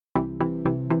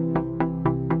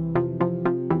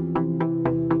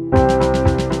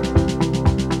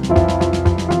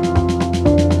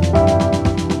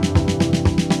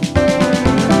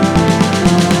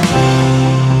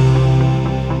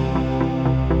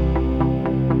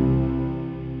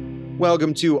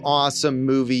Welcome to Awesome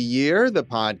Movie Year, the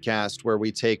podcast where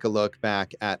we take a look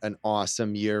back at an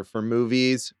awesome year for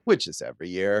movies, which is every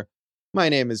year. My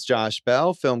name is Josh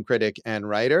Bell, film critic and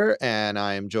writer, and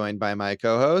I am joined by my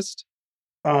co-host.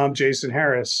 I'm Jason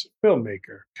Harris,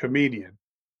 filmmaker, comedian.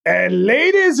 And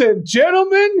ladies and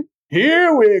gentlemen,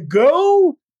 here we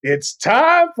go. It's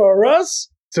time for us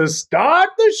to start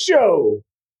the show.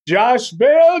 Josh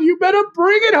Bell, you better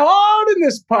bring it hard in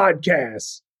this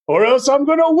podcast, or else I'm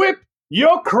going to whip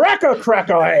your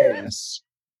cracker ass.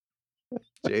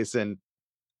 Jason,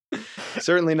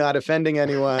 certainly not offending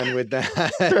anyone with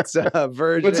that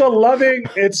version.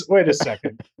 Wait a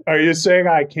second. Are you saying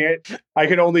I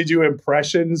can only do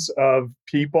impressions of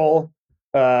people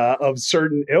of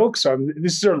certain ilks?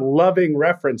 These are loving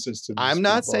references to these I'm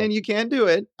not people. saying you can't do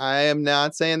it. I am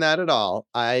not saying that at all.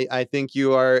 I think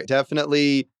you are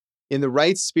definitely in the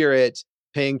right spirit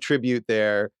paying tribute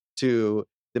there to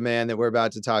the man that we're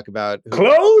about to talk about.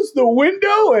 Close the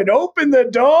window and open the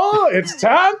door. It's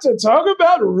time to talk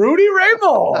about Rudy Ray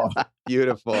Moore.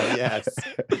 Beautiful, yes.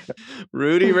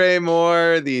 Rudy Ray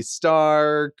Moore, the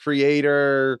star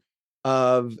creator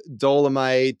of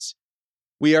Dolemite.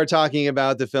 We are talking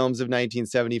about the films of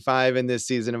 1975 in this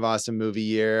season of Awesome Movie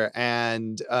Year.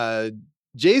 And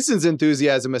Jason's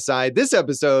enthusiasm aside, this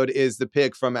episode is the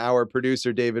pick from our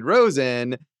producer, David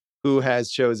Rosen, who has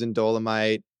chosen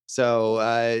Dolemite.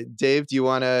 So, Dave, do you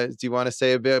want to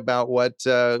say a bit about what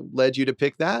led you to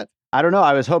pick that? I don't know.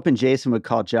 I was hoping Jason would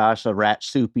call Josh a rat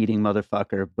soup eating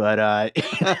motherfucker, but a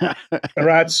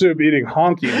rat soup eating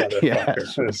honky motherfucker. Yeah.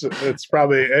 It's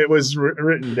probably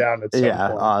written down at some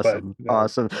point. Awesome, but,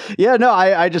 awesome. Yeah, no,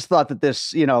 I just thought that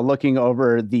this, looking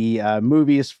over the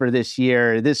movies for this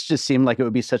year, this just seemed like it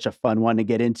would be such a fun one to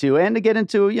get into, and to get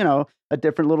into, a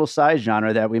different little size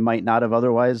genre that we might not have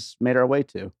otherwise made our way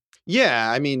to. Yeah,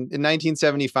 I mean, in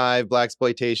 1975,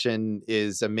 blaxploitation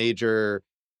is a major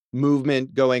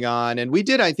movement going on. And we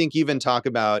did, I think, even talk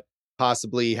about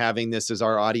possibly having this as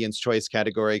our audience choice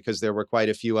category because there were quite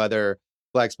a few other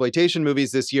blaxploitation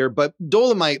movies this year. But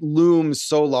Dolemite looms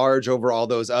so large over all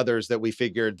those others that we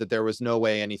figured that there was no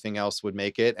way anything else would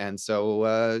make it. And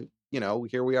so,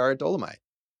 here we are at Dolemite.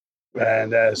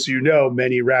 And as you know,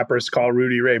 many rappers call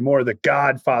Rudy Ray Moore the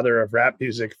godfather of rap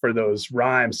music for those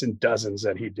rhymes and dozens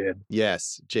that he did.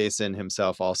 Yes, Jason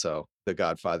himself also the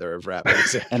godfather of rap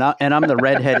music. and I'm the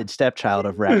redheaded stepchild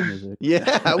of rap music.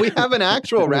 Yeah, we have an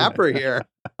actual rapper here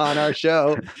on our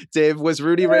show. Dave, was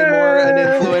Rudy Ray Moore an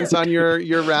influence on your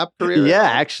rap career? Yeah,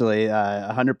 actually,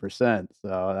 100%.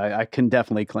 So I can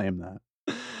definitely claim that.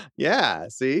 Yeah,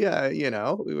 see,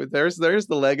 there's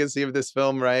the legacy of this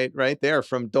film right there,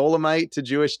 from Dolemite to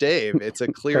Jewish Dave. It's a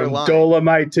clear line. From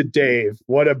Dolemite to Dave.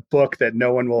 What a book that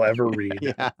no one will ever read.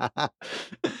 Yeah.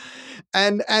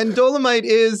 And Dolemite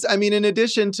is, I mean, in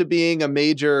addition to being a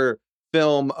major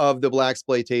film of the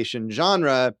blaxploitation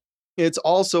genre, it's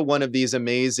also one of these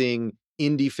amazing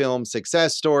indie film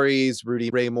success stories.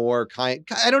 Rudy Ray Moore, I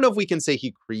don't know if we can say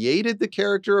he created the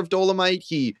character of Dolemite.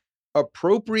 He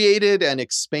appropriated and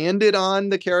expanded on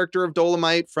the character of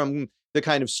Dolemite from the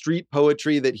kind of street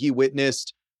poetry that he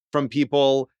witnessed from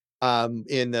people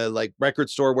in the record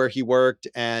store where he worked.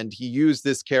 And he used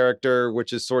this character,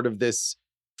 which is sort of this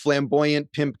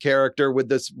flamboyant pimp character with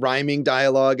this rhyming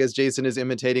dialogue, as Jason is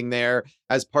imitating there,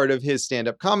 as part of his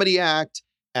stand-up comedy act,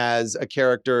 as a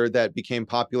character that became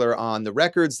popular on the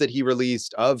records that he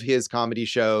released of his comedy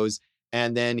shows.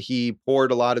 And then he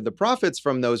poured a lot of the profits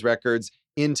from those records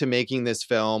into making this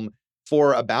film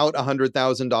for about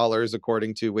 $100,000,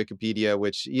 according to Wikipedia,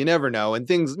 which you never know. And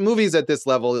movies at this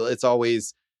level, it's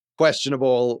always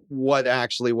questionable what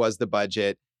actually was the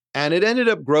budget. And it ended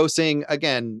up grossing,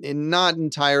 again, not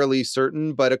entirely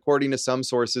certain, but according to some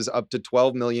sources, up to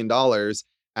 $12 million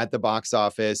at the box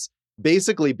office,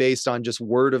 basically based on just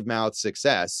word of mouth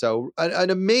success. So an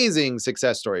amazing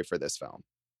success story for this film.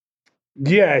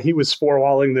 Yeah, he was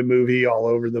four-walling the movie all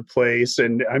over the place.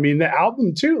 And I mean, the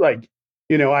album too, I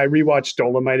rewatched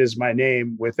Dolemite Is My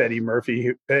Name with Eddie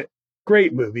Murphy.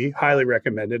 Great movie, highly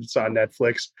recommended. It's on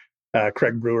Netflix,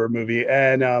 Craig Brewer movie.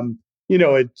 And,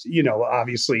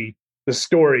 obviously the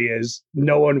story is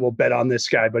no one will bet on this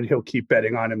guy, but he'll keep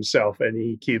betting on himself, and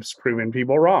he keeps proving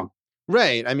people wrong.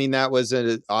 Right. I mean, that was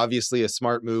obviously a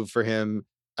smart move for him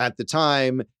at the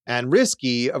time, and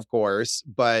risky, of course,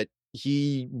 but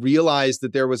he realized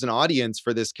that there was an audience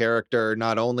for this character,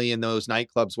 not only in those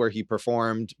nightclubs where he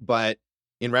performed, but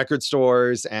in record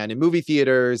stores and in movie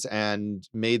theaters, and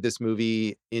made this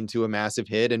movie into a massive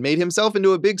hit and made himself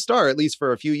into a big star, at least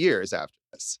for a few years after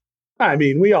this. I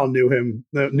mean, we all knew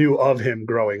of him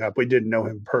growing up. We didn't know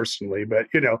him personally, but,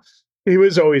 he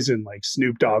was always in like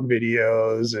Snoop Dogg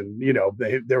videos, and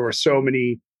there were so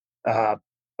many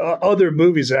other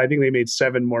movies. I think they made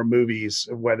 7 more movies,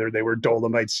 whether they were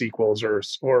Dolemite sequels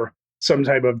or some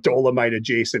type of Dolemite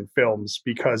adjacent films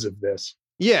because of this.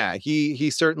 Yeah, he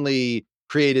certainly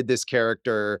created this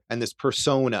character and this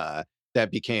persona that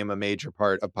became a major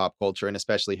part of pop culture, and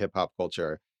especially hip hop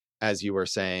culture, as you were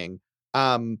saying.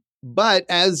 But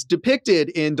as depicted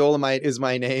in Dolemite Is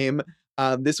My Name,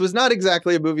 this was not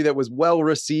exactly a movie that was well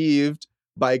received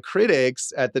by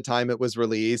critics at the time it was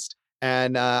released.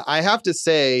 And I have to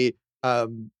say,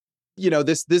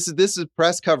 this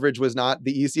press coverage was not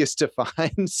the easiest to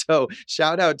find. So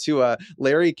shout out to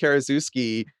Larry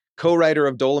Karaszewski, co-writer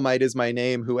of Dolemite Is My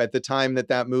Name, who at the time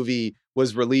that movie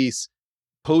was released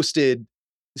posted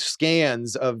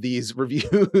scans of these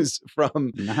reviews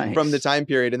from the time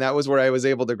period, and that was where I was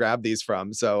able to grab these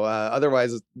from. So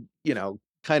otherwise,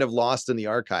 kind of lost in the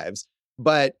archives.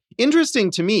 But interesting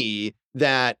to me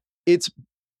that it's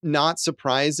not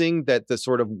surprising that the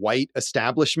sort of white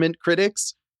establishment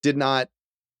critics did not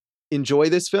enjoy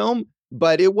this film,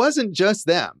 but it wasn't just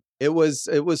them. It was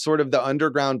sort of the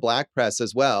underground black press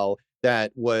as well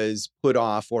that was put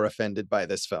off or offended by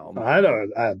this film. I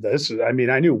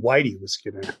knew Whitey was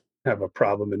going to have a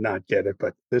problem and not get it,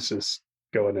 but this is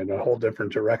going in a whole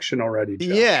different direction already,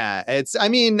 Josh. Yeah,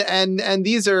 and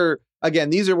these are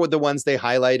what the ones they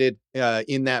highlighted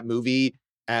in that movie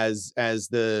as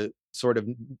the sort of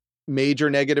major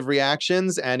negative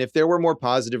reactions. And if there were more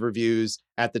positive reviews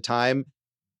at the time,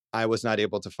 I was not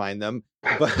able to find them,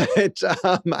 but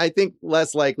I think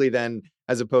less likely than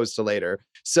as opposed to later.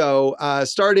 So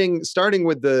starting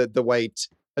with the white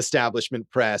establishment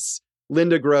press,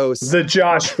 Linda Gross, the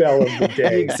Josh Bell of the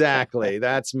day. Exactly.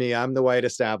 That's me. I'm the white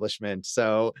establishment.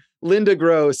 So Linda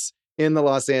Gross in the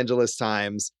Los Angeles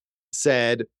Times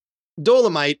said,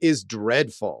 Dolemite is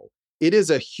dreadful. It is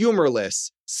a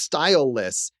humorless,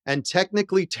 styleless, and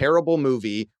technically terrible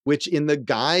movie, which in the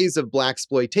guise of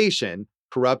blaxploitation,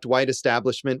 corrupt white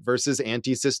establishment versus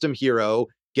anti-system hero,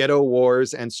 ghetto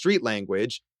wars, and street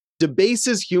language,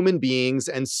 debases human beings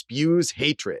and spews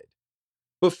hatred.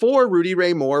 Before Rudy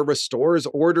Ray Moore restores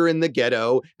order in the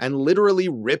ghetto and literally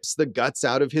rips the guts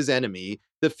out of his enemy,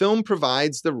 the film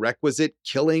provides the requisite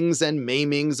killings and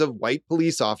maimings of white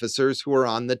police officers who are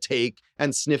on the take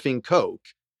and sniffing coke,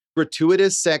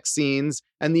 gratuitous sex scenes,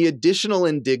 and the additional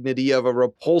indignity of a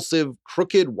repulsive,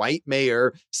 crooked white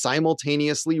mayor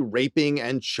simultaneously raping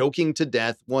and choking to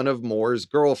death one of Moore's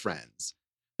girlfriends.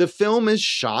 The film is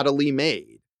shoddily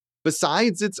made.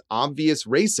 Besides its obvious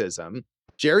racism,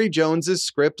 Jerry Jones's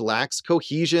script lacks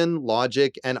cohesion,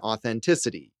 logic, and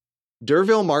authenticity.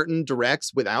 D'Urville Martin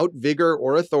directs without vigor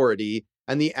or authority,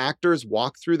 and the actors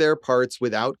walk through their parts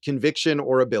without conviction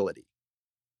or ability.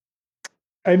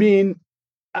 I mean,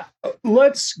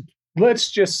 let's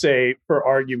just say, for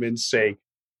argument's sake,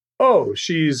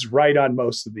 she's right on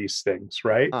most of these things,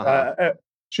 right? Uh-huh.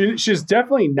 She's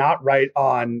definitely not right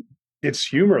on it's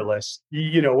humorless.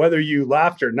 Whether you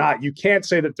laughed or not, you can't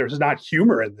say that there's not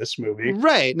humor in this movie.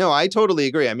 Right. No, I totally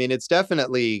agree. I mean, it's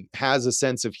definitely has a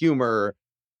sense of humor,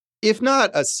 if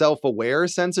not a self-aware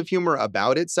sense of humor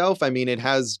about itself. I mean, it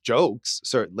has jokes,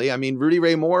 certainly. I mean, Rudy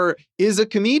Ray Moore is a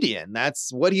comedian.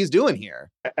 That's what he's doing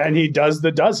here. And he does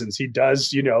the dozens. He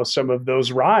does, some of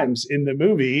those rhymes in the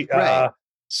movie. Right.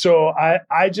 So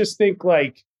I just think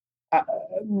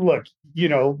look,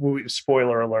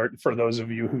 spoiler alert for those of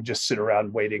you who just sit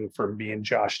around waiting for me and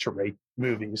Josh to rate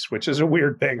movies, which is a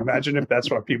weird thing. Imagine if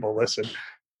that's what people listen.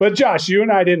 But Josh, you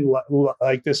and I didn't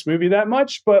like this movie that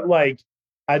much, but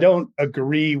I don't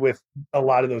agree with a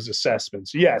lot of those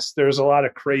assessments. Yes, there's a lot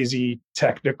of crazy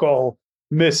technical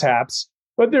mishaps,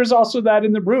 but there's also that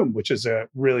in The Room, which is a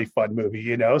really fun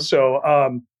movie, So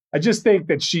I just think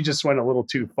that she just went a little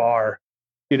too far,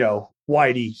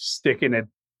 Whitey sticking it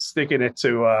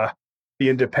to the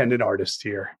independent artist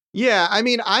here. Yeah, I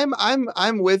mean,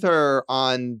 I'm with her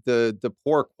on the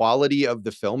poor quality of the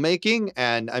filmmaking,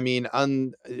 and I mean,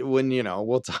 when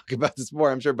we'll talk about this more,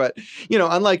 I'm sure, but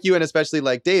unlike you and especially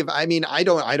like Dave, I mean, I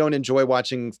don't enjoy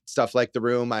watching stuff like The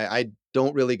Room. I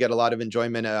don't really get a lot of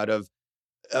enjoyment out of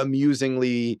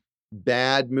amusingly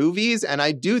bad movies, and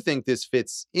I do think this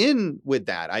fits in with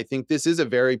that. I think this is a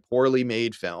very poorly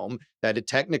made film. That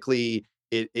it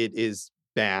is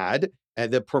bad.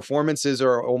 And the performances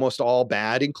are almost all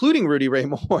bad, including Rudy Ray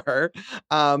Moore.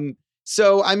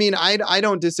 So, I mean, I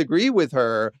don't disagree with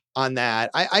her on that.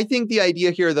 I think the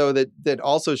idea here, though, that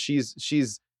also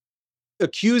she's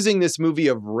accusing this movie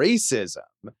of racism,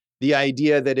 the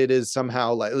idea that it is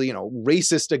somehow like,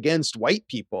 racist against white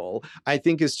people, I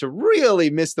think is to really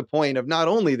miss the point of not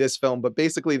only this film, but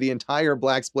basically the entire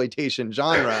blaxploitation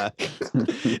genre.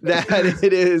 That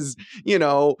it is,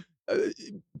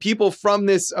 people from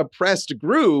this oppressed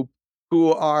group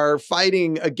who are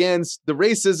fighting against the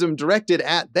racism directed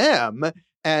at them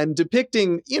and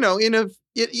depicting,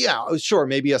 sure,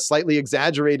 maybe a slightly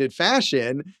exaggerated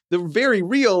fashion, the very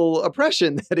real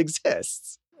oppression that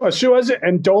exists. Well, she wasn't,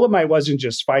 and Dolemite wasn't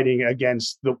just fighting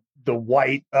against the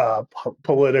white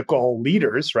political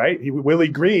leaders, right? Willie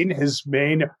Green, his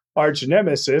main arch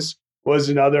nemesis, was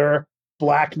another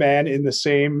Black man in the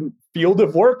same field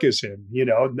of work as him.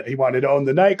 He wanted to own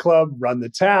the nightclub, run the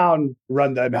town,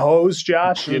 run the hose,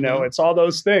 Josh. It's all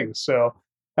those things. So,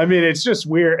 I mean, it's just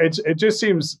weird. It just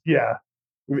seems,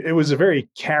 it was a very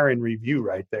Karen review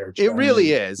right there, Josh. It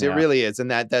really is. Yeah. It really is.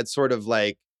 And that sort of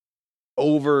like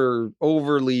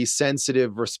overly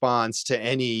sensitive response to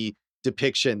any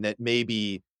depiction that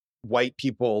maybe white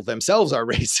people themselves are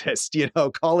racist,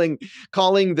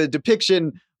 calling the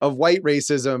depiction of white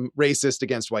racism racist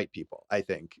against white people, I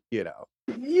think,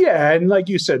 Yeah, and like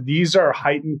you said, these are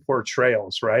heightened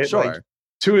portrayals, right? Sure. Like,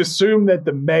 to assume that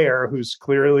the mayor, who's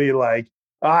clearly like,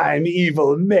 I'm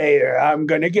evil mayor, I'm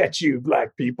gonna get you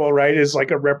Black people, right, is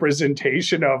like a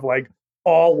representation of like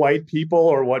all white people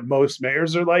or what most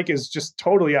mayors are like, is just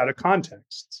totally out of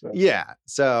context. So. Yeah,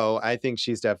 so I think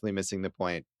she's definitely missing the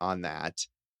point on that.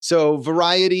 So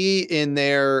Variety, in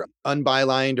their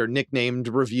unbylined or nicknamed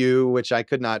review, which I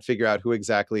could not figure out who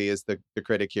exactly is the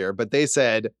critic here, but they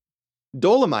said,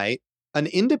 Dolemite, an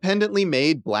independently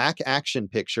made Black action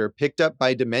picture picked up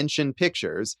by Dimension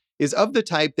Pictures, is of the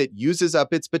type that uses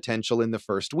up its potential in the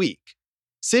first week.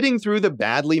 Sitting through the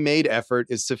badly made effort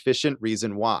is sufficient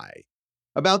reason why.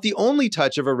 About the only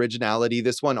touch of originality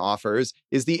this one offers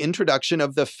is the introduction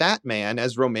of the fat man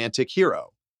as romantic hero.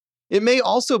 It may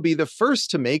also be the first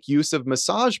to make use of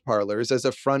massage parlors as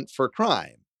a front for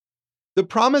crime. The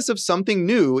promise of something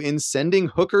new in sending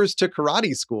hookers to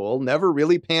karate school never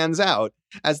really pans out,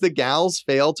 as the gals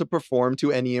fail to perform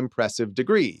to any impressive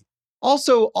degree.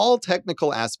 Also, all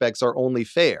technical aspects are only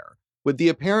fair, with the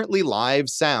apparently live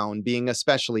sound being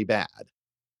especially bad.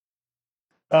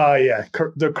 Yeah,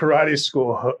 the karate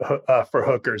school for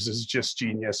hookers is just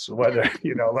genius. Whether,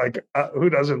 who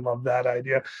doesn't love that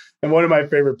idea? And one of my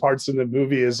favorite parts in the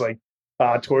movie is like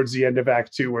towards the end of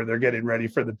Act 2, where they're getting ready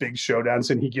for the big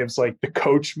showdowns, and he gives like the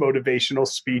coach motivational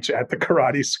speech at the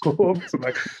karate school. So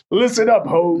like, listen up,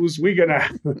 hoes, we gonna,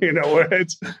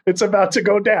 it's about to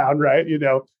go down, right?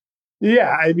 Yeah,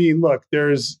 I mean, look,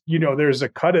 there's a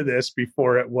cut of this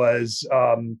before it was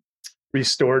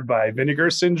restored by Vinegar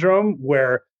Syndrome,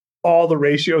 where all the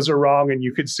ratios are wrong and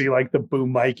you could see like the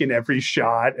boom mic in every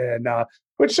shot, and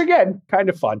which again, kind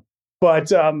of fun.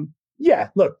 But yeah,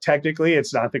 look, technically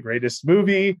it's not the greatest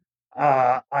movie.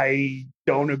 I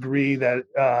don't agree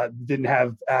that didn't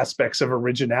have aspects of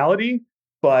originality,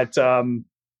 but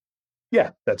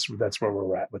yeah, that's where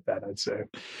we're at with that, I'd say.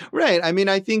 Right. I mean,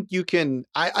 I think you can,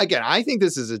 I think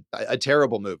this is a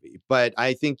terrible movie, but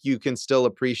I think you can still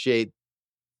appreciate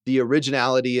the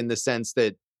originality in the sense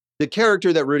that the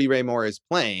character that Rudy Ray Moore is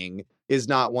playing is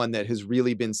not one that has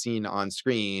really been seen on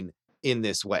screen in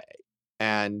this way.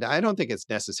 And I don't think it's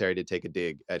necessary to take a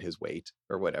dig at his weight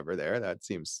or whatever there. That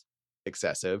seems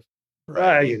excessive.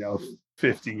 Right.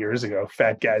 50 years ago,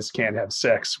 fat guys can't have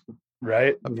sex,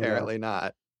 right? Apparently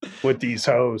not. With these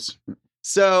hoes.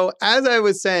 So, as I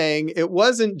was saying, it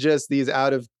wasn't just these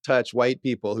out of touch white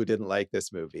people who didn't like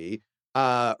this movie.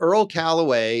 Earl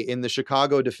Calloway in the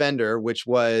Chicago Defender, which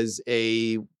was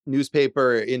a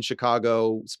newspaper in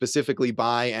Chicago specifically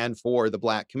by and for the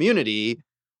Black community,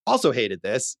 also hated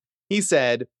this. He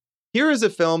said, "Here is a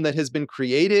film that has been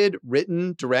created,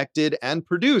 written, directed, and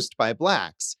produced by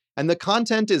Blacks, and the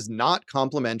content is not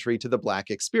complimentary to the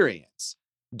Black experience.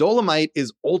 Dolemite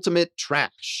is ultimate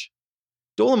trash.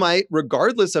 Dolemite,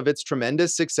 regardless of its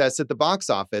tremendous success at the box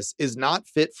office, is not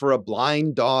fit for a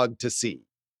blind dog to see.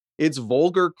 Its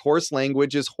vulgar, coarse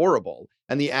language is horrible,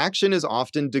 and the action is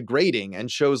often degrading and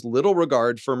shows little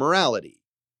regard for morality.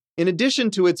 In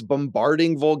addition to its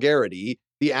bombarding vulgarity,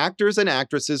 the actors and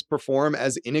actresses perform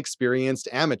as inexperienced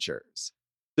amateurs.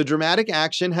 The dramatic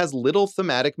action has little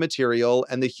thematic material,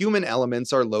 and the human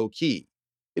elements are low-key.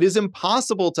 It is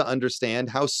impossible to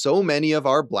understand how so many of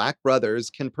our Black brothers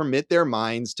can permit their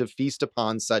minds to feast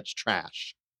upon such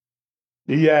trash."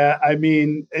 Yeah, I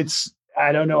mean,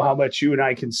 I don't know how much you and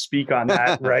I can speak on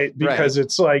that, right? Because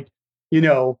It's like,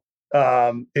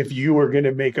 if you were going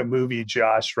to make a movie,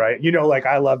 Josh, right? Like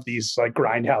I love these like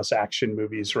grindhouse action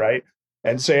movies, right?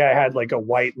 And say I had like a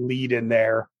white lead in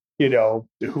there,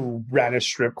 who ran a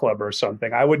strip club or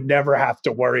something. I would never have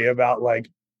to worry about like,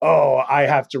 oh, I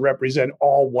have to represent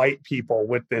all white people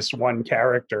with this one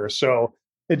character. So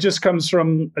it just comes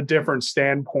from a different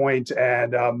standpoint.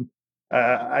 And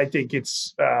I think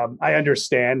I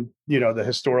understand, the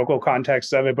historical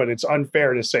context of it, but it's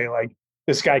unfair to say like,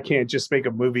 this guy can't just make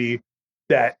a movie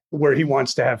where he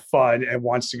wants to have fun and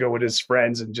wants to go with his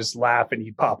friends and just laugh and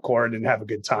eat popcorn and have a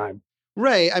good time.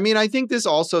 Right. I mean, I think this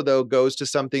also, though, goes to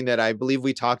something that I believe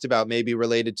we talked about, maybe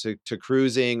related to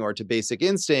Cruising or to Basic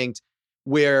Instinct,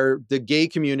 where the gay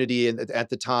community at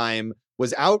the time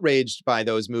was outraged by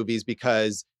those movies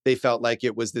because they felt like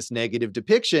it was this negative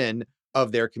depiction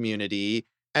of their community.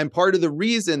 And part of the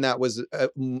reason that was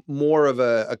more of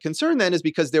a concern then is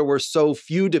because there were so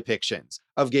few depictions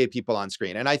of gay people on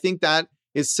screen. And I think that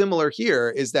is similar here,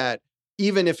 is that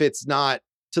even if it's not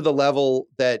to the level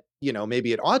that,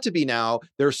 maybe it ought to be now,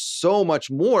 there's so much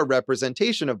more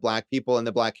representation of Black people and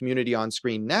the Black community on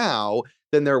screen now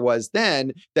than there was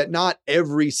then, that not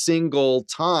every single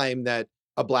time that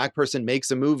a Black person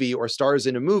makes a movie or stars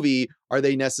in a movie are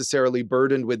they necessarily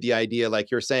burdened with the idea,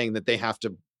 like you're saying, that they have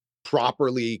to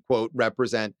properly, quote,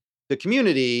 represent the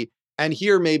community. And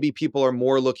here maybe people are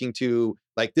more looking to,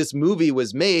 like, this movie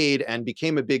was made and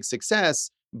became a big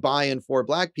success by and for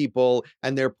Black people,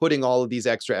 and they're putting all of these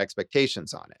extra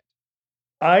expectations on it.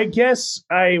 I guess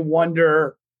I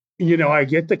wonder, I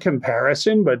get the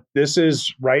comparison, but this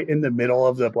is right in the middle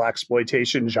of the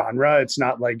Blaxploitation genre. It's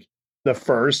not like the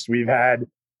first. We've had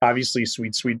obviously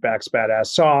Sweet Sweetback's Badass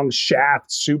Song, Shaft,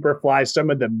 Superfly,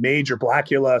 some of the major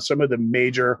Blackula, some of the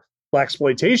major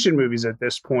Blaxploitation movies at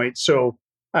this point. So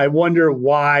I wonder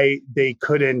why they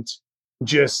couldn't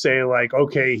just say like,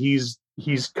 okay, he's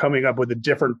coming up with a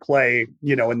different play,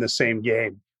 in the same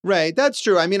game. Right. That's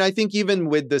true. I mean, I think even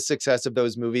with the success of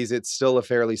those movies, it's still a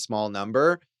fairly small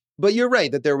number. But you're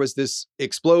right that there was this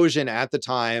explosion at the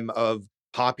time of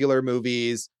popular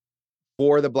movies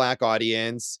for the Black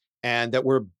audience and that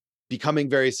were becoming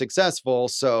very successful.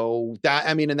 So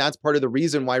and that's part of the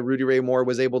reason why Rudy Ray Moore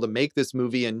was able to make this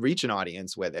movie and reach an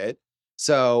audience with it.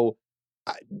 So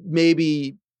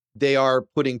maybe they are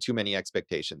putting too many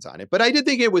expectations on it. But I did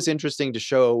think it was interesting to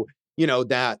show,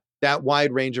 that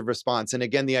wide range of response. And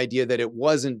again, the idea that it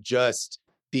wasn't just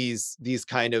these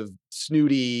kind of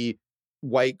snooty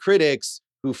white critics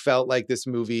who felt like this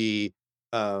movie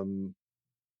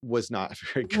was not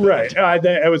very good. Right.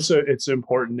 It's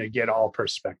important to get all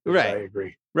perspectives. Right. I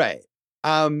agree. Right.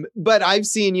 But I've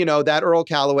seen, that Earl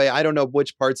Calloway, I don't know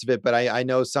which parts of it, but I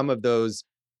know some of those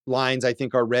lines I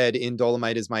think are read in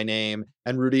Dolemite Is My Name,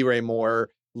 and Rudy Ray Moore.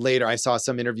 Later, I saw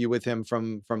some interview with him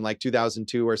from like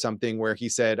 2002 or something where he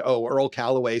said, oh, Earl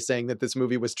Calloway saying that this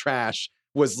movie was trash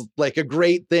was like a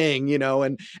great thing,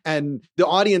 and the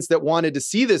audience that wanted to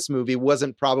see this movie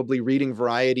wasn't probably reading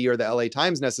Variety or the LA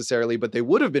Times necessarily, but they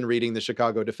would have been reading the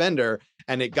Chicago Defender,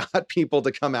 and it got people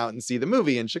to come out and see the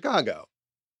movie in Chicago.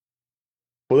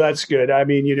 Well, that's good. I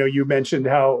mean, you mentioned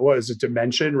how it was a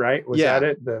Dimension, right? Was that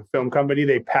it? The film company,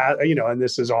 they passed, and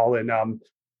this is all in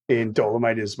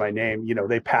Dolemite Is My Name.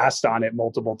 They passed on it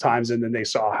multiple times, and then they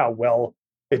saw how well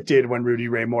it did when Rudy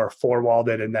Ray Moore four-walled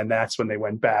it, and then that's when they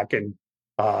went back and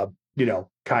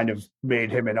kind of made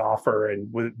him an offer,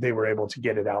 and they were able to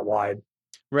get it out wide.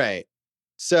 Right.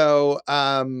 So,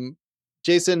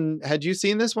 Jason, had you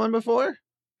seen this one before?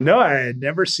 No, I had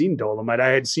never seen Dolemite. I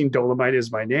had seen Dolemite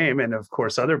Is My Name, and of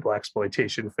course other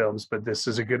Blaxploitation films, but this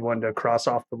is a good one to cross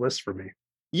off the list for me.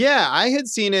 Yeah, I had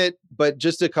seen it, but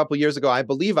just a couple years ago. I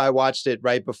believe I watched it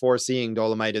right before seeing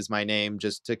Dolemite Is My Name,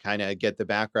 just to kind of get the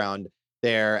background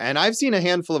there. And I've seen a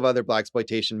handful of other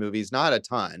Blaxploitation movies, not a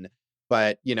ton,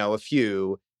 but a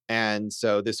few. And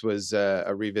so this was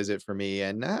a revisit for me.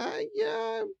 And I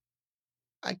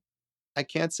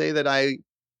can't say that I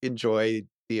enjoyed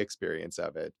the experience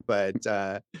of it. But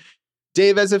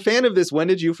Dave, as a fan of this, when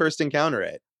did you first encounter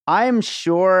it? I'm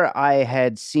sure I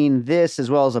had seen this as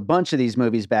well as a bunch of these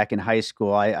movies back in high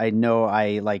school. I know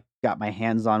I got my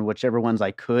hands on whichever ones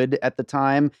I could at the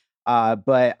time.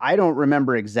 But I don't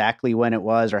remember exactly when it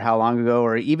was or how long ago,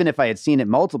 or even if I had seen it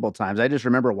multiple times. I just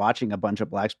remember watching a bunch of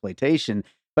Blaxploitation.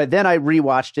 But then I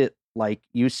rewatched it, like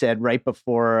you said, right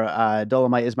before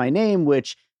Dolemite Is My Name,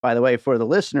 which, by the way, for the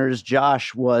listeners,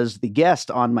 Josh was the guest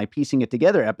on my Piecing It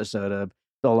Together episode of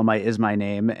Dolemite Is My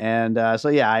Name. And so,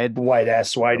 yeah, I had White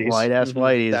Ass Whiteys. White Ass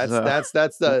Whiteys.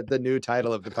 That's the new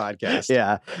title of the podcast.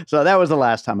 Yeah. So that was the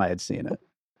last time I had seen it.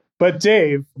 But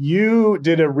Dave, you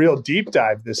did a real deep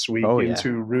dive this week Oh, yeah.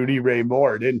 into Rudy Ray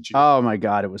Moore, didn't you? Oh my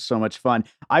God, it was so much fun.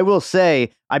 I will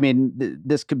say, I mean,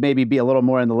 this could maybe be a little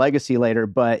more in the legacy later,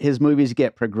 but his movies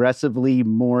get progressively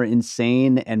more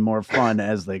insane and more fun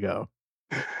as they go.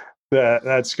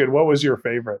 That's good. What was your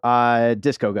favorite?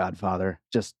 Disco Godfather,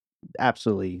 just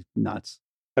absolutely nuts.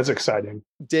 That's exciting.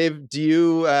 Dave, do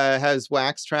you has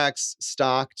Wax Trax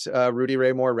stocked Rudy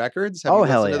Ray Moore records? Have you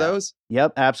hell listened yeah. to those?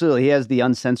 Yep, absolutely. He has the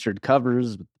uncensored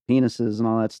covers with penises and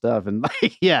all that stuff, and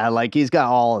like he's got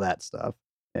all of that stuff.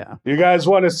 Yeah. You guys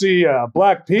want to see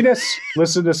Black Penis?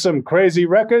 Listen to some crazy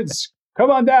records? Come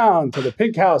on down to the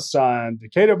Pink House on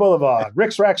Decatur Boulevard.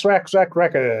 Rick's Rax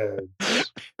Records.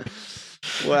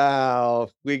 Wow.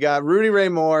 We got Rudy Ray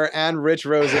Moore and Rich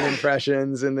Rosen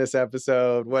impressions in this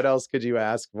episode. What else could you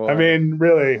ask for? I mean,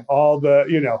 really,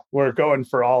 we're going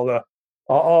for all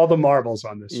the marbles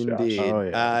on this. Indeed. Josh. Oh,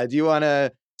 yeah. Do you want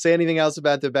to say anything else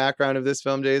about the background of this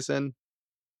film, Jason?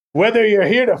 Whether you're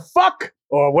here to fuck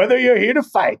or whether you're here to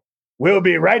fight, we'll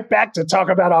be right back to talk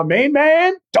about our main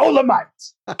man, Dolemite.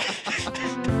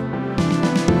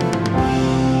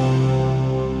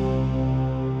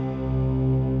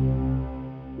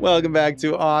 Welcome back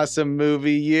to Awesome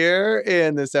Movie Year.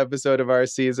 In this episode of our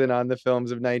season on the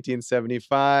films of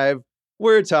 1975,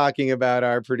 we're talking about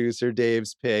our producer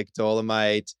Dave's pick,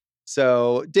 Dolemite.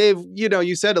 So, Dave,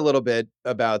 you said a little bit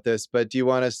about this, but do you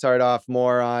want to start off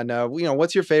more on,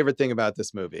 what's your favorite thing about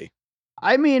this movie?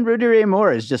 I mean, Rudy Ray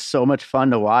Moore is just so much fun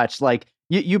to watch. Like,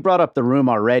 you brought up The Room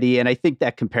already, and I think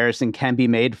that comparison can be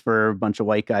made for a bunch of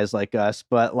white guys like us.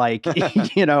 But, like,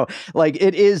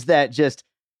 it is that just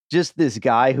this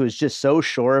guy who is just so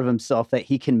sure of himself that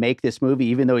he can make this movie,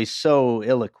 even though he's so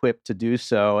ill-equipped to do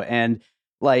so. And,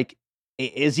 like,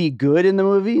 is he good in the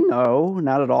movie? No,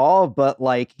 not at all. But,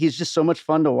 like, he's just so much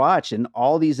fun to watch. And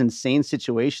all these insane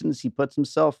situations he puts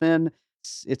himself in,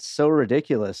 it's so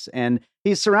ridiculous. And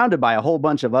he's surrounded by a whole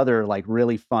bunch of other, like,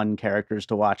 really fun characters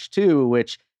to watch, too,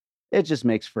 which it just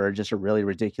makes for just a really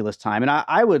ridiculous time. And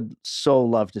I would so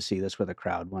love to see this with a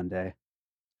crowd one day.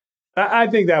 I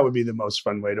think that would be the most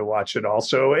fun way to watch it.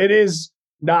 Also, it is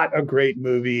not a great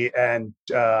movie. And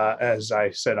as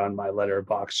I said on my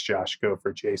letterbox, Josh, go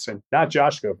for Jason. Not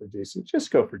Josh, go for Jason.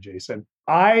 Just go for Jason.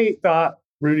 I thought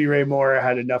Rudy Ray Moore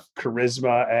had enough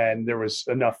charisma and there was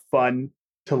enough fun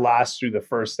to last through the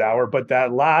first hour. But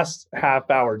that last half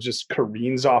hour just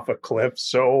careens off a cliff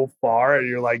so far. And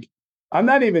you're like, I'm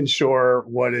not even sure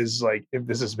what is, like, if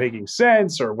this is making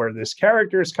sense or where this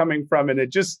character is coming from. And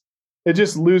it just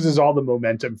loses all the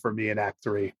momentum for me in Act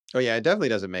 3. Oh, yeah, it definitely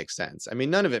doesn't make sense. I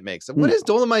mean, none of it makes sense. What is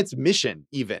Dolemite's mission,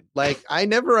 even? Like, I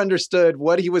never understood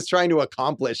what he was trying to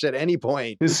accomplish at any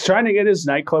point. He's trying to get his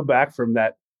nightclub back from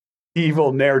that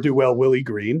evil ne'er-do-well Willie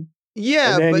Green.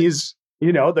 Yeah, and then he's,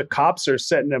 the cops are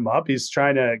setting him up. He's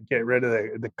trying to get rid of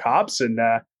the cops. And,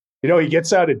 he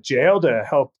gets out of jail to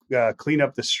help clean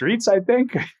up the streets, I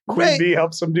think. Queen Bee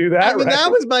helps him do that. I mean,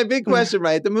 that was my big question,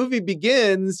 right? The movie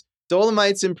begins...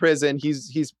 Dolemite's in prison.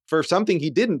 He's for something he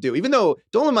didn't do. Even though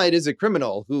Dolemite is a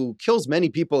criminal who kills many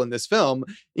people in this film,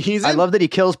 I love that he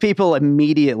kills people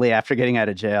immediately after getting out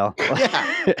of jail.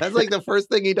 Yeah, that's like the first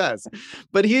thing he does.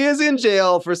 But he is in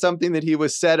jail for something that he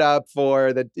was set up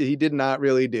for that he did not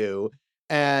really do.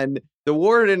 And the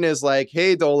warden is like,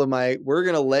 "Hey, Dolemite, we're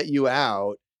going to let you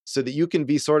out so that you can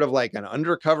be sort of like an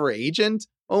undercover agent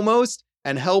almost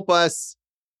and help us."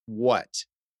 What?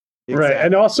 Exactly. Right.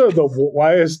 And also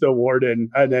why is the warden,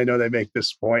 and I know they make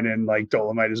this point and like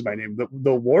Dolemite is my name.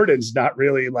 The warden's not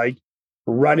really like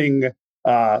running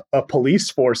a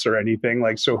police force or anything.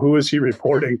 Like, so who is he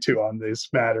reporting to on these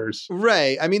matters?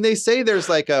 Right. I mean, they say there's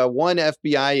like one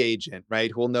FBI agent,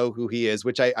 right, who will know who he is,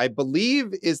 which I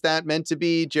believe is that meant to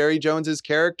be Jerry Jones's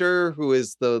character, who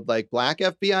is the like black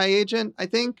FBI agent, I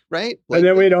think, right? Like, and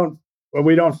then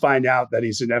we don't find out that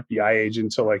he's an FBI agent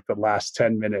until like the last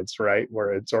 10 minutes, right?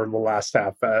 Or the last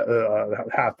half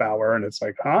hour. And it's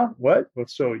like, huh? What?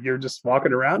 So you're just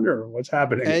walking around or what's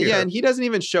happening here? Yeah. And he doesn't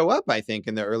even show up, I think,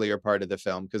 in the earlier part of the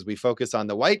film because we focus on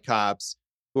the white cops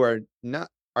who are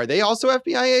they also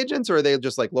FBI agents or are they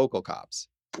just like local cops?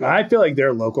 I feel like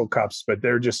they're local cops, but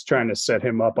they're just trying to set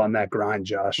him up on that grind,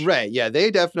 Josh. Right. Yeah. They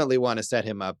definitely want to set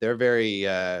him up. They're very,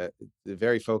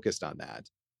 very focused on that.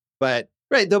 But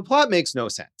right, the plot makes no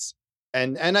sense.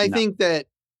 And I think that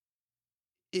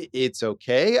it's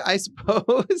okay, I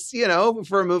suppose,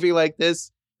 for a movie like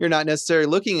this, you're not necessarily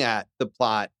looking at the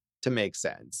plot to make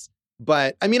sense.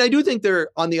 But I mean, I do think there,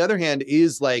 on the other hand,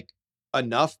 is like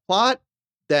enough plot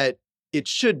that it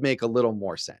should make a little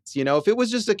more sense. If it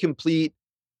was just a complete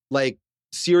like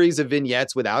series of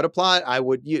vignettes without a plot,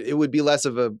 it would be less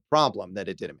of a problem that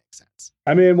it didn't make sense.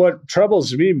 I mean, what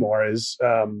troubles me more is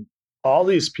all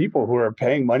these people who are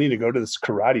paying money to go to this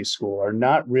karate school are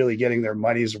not really getting their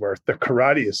money's worth. The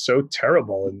karate is so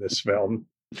terrible in this film.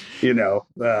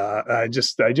 I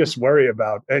just worry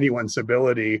about anyone's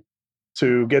ability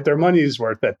to get their money's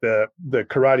worth at the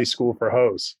karate school for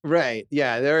hoes. Right.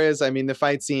 Yeah, there is. I mean, the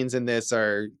fight scenes in this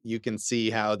you can see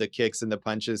how the kicks and the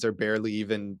punches are barely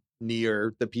even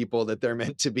near the people that they're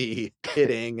meant to be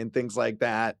hitting and things like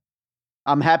that.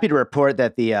 I'm happy to report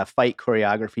that the fight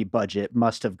choreography budget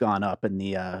must have gone up in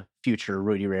the future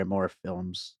Rudy Ray Moore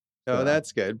films. Oh,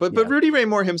 that's good. But Rudy Ray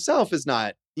Moore himself is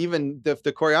not, even if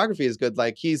the choreography is good,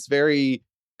 like he's very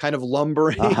kind of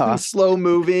lumbering, slow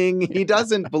moving. He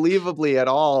doesn't believably at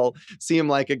all seem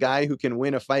like a guy who can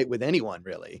win a fight with anyone,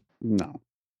 really. No.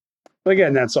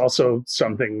 Again, that's also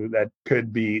something that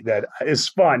is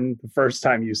fun the first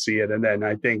time you see it. And then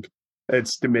I think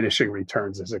it's diminishing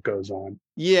returns as it goes on.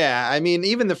 Yeah. I mean,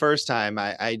 even the first time,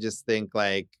 I just think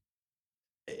like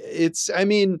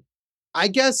I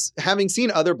guess having seen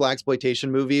other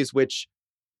blaxploitation movies, which,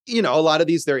 a lot of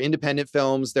these, they're independent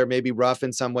films, they're maybe rough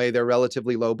in some way, they're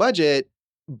relatively low budget,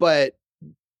 but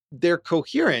they're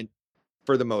coherent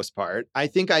for the most part. I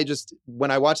think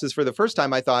when I watched this for the first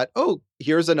time, I thought, oh,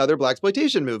 here's another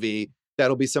blaxploitation movie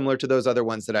that'll be similar to those other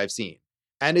ones that I've seen.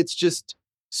 And it's just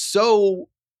so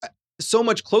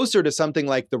much closer to something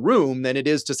like The Room than it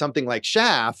is to something like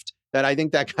Shaft that I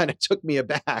think that kind of took me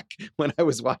aback when I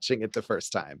was watching it the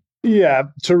first time. Yeah,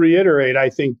 to reiterate, I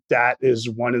think that is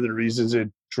one of the reasons it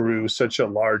drew such a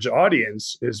large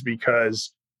audience, is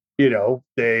because,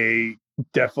 they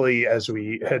definitely, as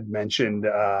we had mentioned,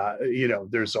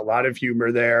 there's a lot of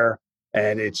humor there,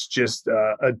 and it's just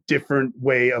a different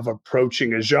way of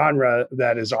approaching a genre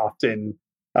that is often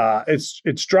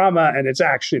it's drama and it's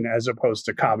action as opposed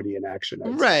to comedy and action.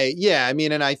 Right. Yeah. I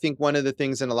mean, and I think one of the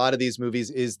things in a lot of these movies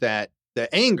is that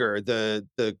the anger, the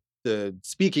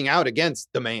speaking out against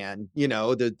the man,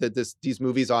 these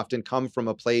movies often come from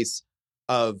a place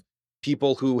of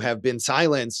people who have been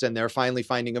silenced and they're finally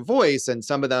finding a voice. And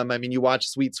some of them, I mean, you watch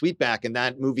Sweet Sweetback and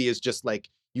that movie is just like,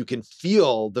 you can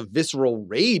feel the visceral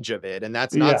rage of it. And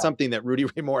that's not something that Rudy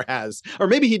Ray Moore has, or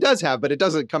maybe he does have, but it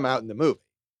doesn't come out in the movie.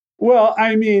 Well,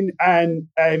 I mean, and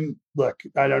look,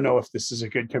 I don't know if this is a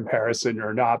good comparison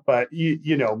or not, but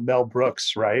Mel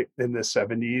Brooks, right, in the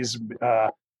 70s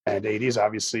and 80s,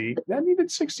 obviously, and even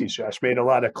 60s, Josh, made a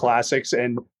lot of classics.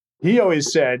 And he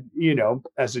always said,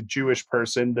 as a Jewish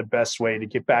person, the best way to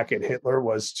get back at Hitler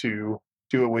was to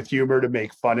do it with humor, to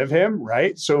make fun of him,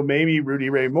 right? So maybe Rudy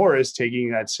Ray Moore is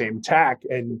taking that same tack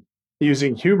and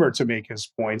using humor to make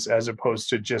his points, as opposed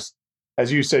to just,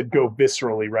 as you said, go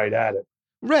viscerally right at it.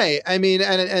 Right. I mean,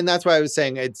 and that's why I was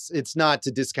saying it's not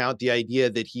to discount the idea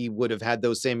that he would have had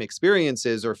those same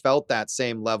experiences or felt that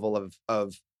same level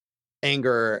of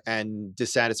anger and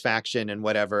dissatisfaction and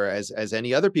whatever as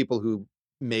any other people who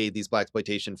made these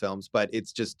blaxploitation films, but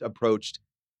it's just approached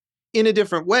in a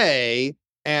different way.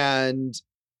 And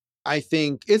I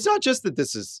think it's not just that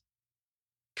this is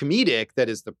comedic that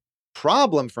is the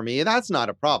problem for me. That's not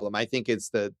a problem. I think it's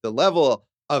the level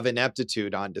of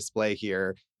ineptitude on display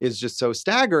here is just so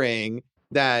staggering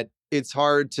that it's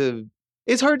hard to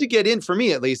get in, for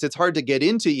me at least. It's hard to get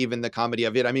into even the comedy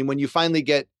of it. I mean, when you finally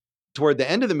get toward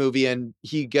the end of the movie and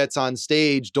he gets on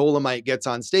stage, Dolemite gets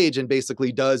on stage and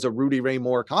basically does a Rudy Ray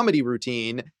Moore comedy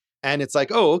routine. And it's like,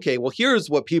 oh, okay, well, here's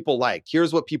what people liked.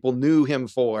 Here's what people knew him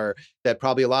for, that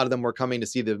probably a lot of them were coming to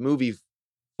see the movie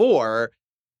for.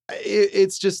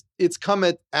 It's come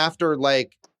after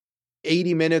like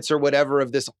 80 minutes or whatever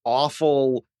of this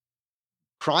awful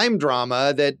crime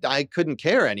drama that I couldn't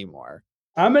care anymore.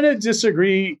 I'm going to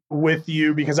disagree with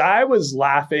you, because I was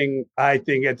laughing, I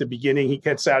think, at the beginning. He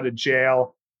gets out of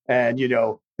jail and,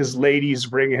 his ladies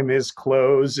bring him his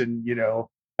clothes and,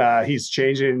 he's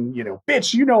changing,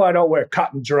 bitch, I don't wear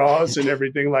cotton drawers and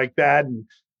everything like that. And,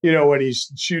 when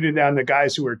he's shooting down the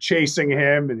guys who are chasing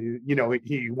him and,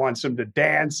 he wants them to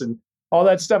dance and all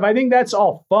that stuff. I think that's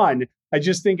all fun. I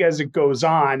just think as it goes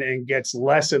on and gets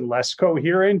less and less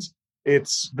coherent,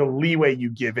 it's the leeway you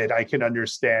give it, I can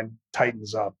understand,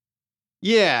 tightens up.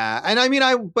 Yeah. And I mean,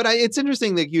 it's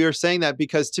interesting that you're saying that,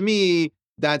 because to me,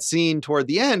 that scene toward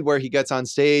the end where he gets on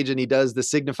stage and he does the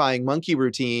signifying monkey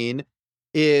routine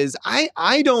is,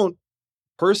 I don't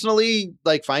personally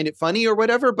like find it funny or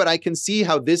whatever, but I can see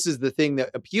how this is the thing that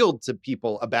appealed to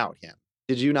people about him.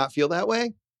 Did you not feel that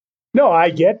way? No, I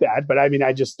get that. But I mean,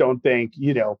 I just don't think,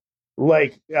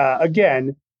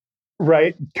 again,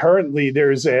 right. Currently,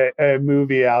 there's a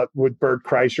movie out with Bert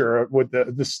Kreischer with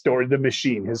the story, The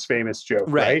Machine, his famous joke,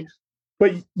 right?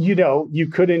 But you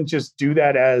couldn't just do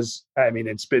that as, I mean,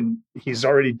 he's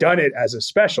already done it as a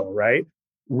special, right?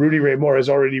 Rudy Ray Moore has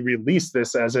already released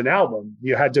this as an album.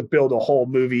 You had to build a whole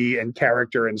movie and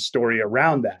character and story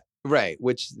around that. Right,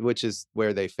 which is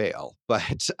where they fail. But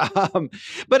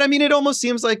I mean, it almost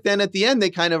seems like then at the end they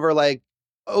kind of are like,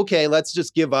 okay, let's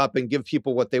just give up and give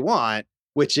people what they want,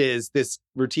 which is this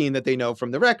routine that they know from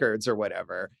the records or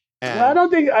whatever. And I don't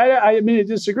think I mean I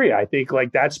disagree. I think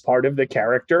like that's part of the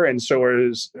character, and so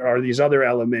are these other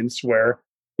elements where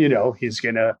he's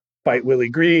gonna fight Willie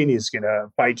Green, he's gonna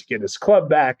fight to get his club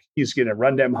back, he's gonna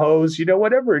run them hoes,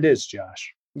 whatever it is,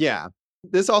 Josh. yeah,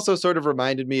 this also sort of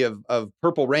reminded me of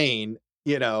Purple Rain,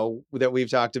 that we've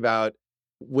talked about,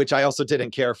 which I also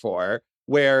didn't care for,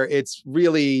 where it's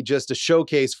really just a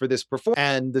showcase for this performance,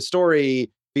 and the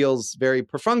story feels very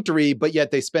perfunctory, but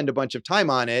yet they spend a bunch of time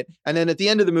on it. And then at the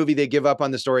end of the movie, they give up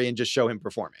on the story and just show him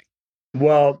performing.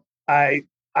 Well, I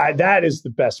that is the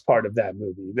best part of that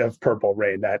movie, of Purple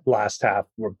Rain, that last half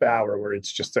hour where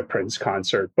it's just a Prince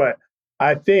concert. But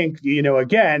I think,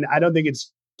 again, I don't think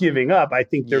it's giving up. I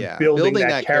think they're building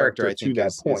that character I think to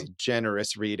that point. Is a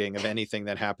generous reading of anything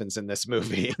that happens in this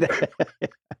movie.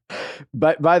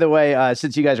 But by the way,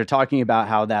 since you guys are talking about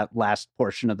how that last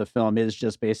portion of the film is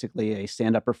just basically a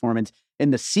stand-up performance,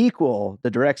 in the sequel,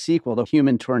 the direct sequel, The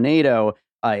Human Tornado,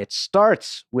 it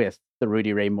starts with the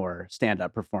Rudy Ray Moore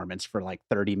stand-up performance for like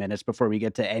 30 minutes before we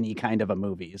get to any kind of a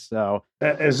movie. So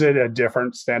is it a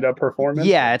different stand-up performance?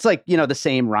 Yeah, it's like, the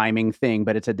same rhyming thing,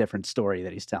 but it's a different story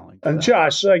that he's telling. And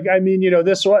Josh, like, I mean,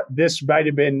 this might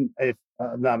have been, if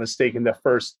I'm not mistaken, the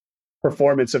first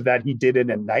performance of that he did in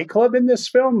a nightclub in this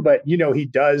film. But, he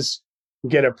does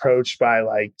get approached by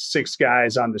like 6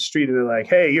 guys on the street and they're like,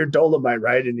 hey, you're Dolemite,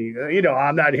 right? And he,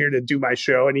 I'm not here to do my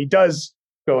show. And he does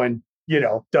go and,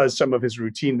 does some of his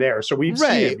routine there. So we've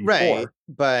seen it before. Right.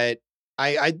 But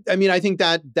I mean, I think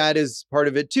that is part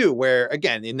of it too, where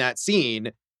again, in that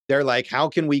scene, they're like, how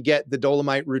can we get the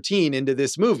Dolemite routine into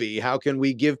this movie? How can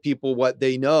we give people what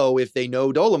they know if they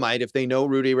know Dolemite, if they know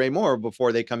Rudy Ray Moore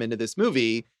before they come into this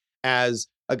movie as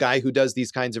a guy who does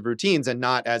these kinds of routines and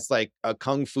not as like a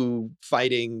kung fu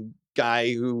fighting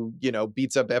guy who,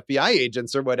 beats up FBI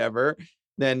agents or whatever,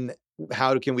 then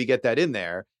how can we get that in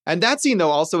there? And that scene,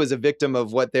 though, also is a victim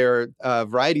of what their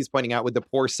Variety's pointing out with the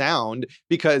poor sound,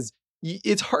 because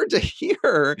it's hard to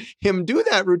hear him do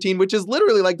that routine, which is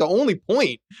literally like the only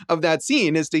point of that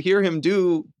scene is to hear him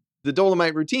do the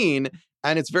Dolemite routine.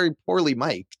 And it's very poorly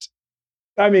mic'd.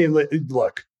 I mean,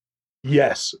 look,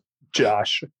 yes,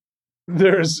 Josh,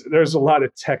 there's a lot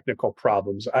of technical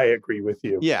problems. I agree with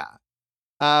you. Yeah.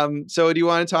 So do you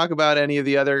want to talk about any of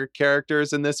the other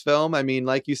characters in this film? I mean,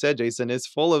 like you said, Jason, it's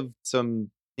full of some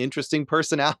interesting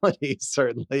personalities,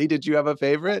 certainly. Did you have a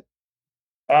favorite?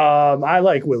 I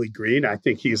like Willie Green. I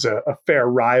think he's a fair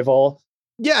rival.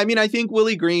 Yeah, I mean, I think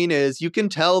Willie Green you can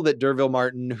tell that D'Urville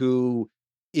Martin, who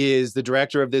is the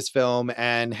director of this film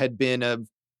and had been a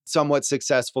somewhat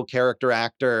successful character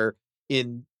actor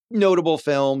in notable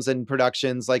films and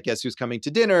productions like Guess Who's Coming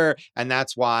to Dinner, and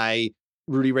that's why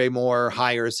Rudy Ray Moore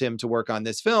hires him to work on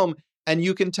this film. And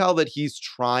you can tell that he's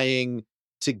trying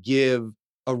to give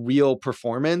a real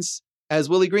performance as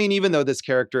Willie Green, even though this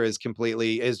character is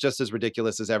just as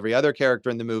ridiculous as every other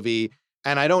character in the movie.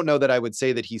 And I don't know that I would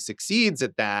say that he succeeds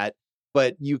at that,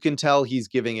 but you can tell he's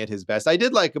giving it his best. I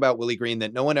did like about Willie Green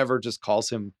that no one ever just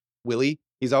calls him Willie.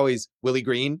 He's always Willie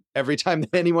Green. Every time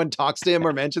that anyone talks to him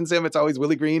or mentions him, it's always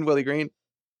Willie Green, Willie Green.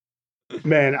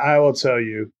 Man, I will tell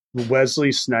you,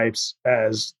 Wesley Snipes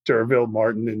as D'Urville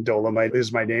Martin in Dolemite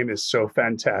Is My Name is so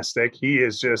fantastic. He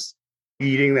is just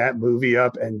eating that movie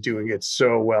up and doing it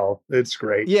so well. It's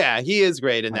great. Yeah, he is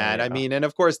great in that. I mean, and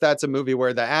of course, that's a movie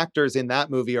where the actors in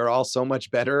that movie are all so much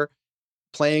better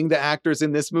playing the actors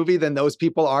in this movie than those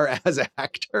people are as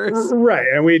actors. Right.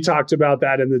 And we talked about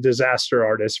that in The Disaster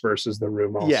Artist versus The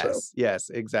Room also.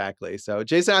 Yes, exactly. So,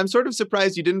 Jason, I'm sort of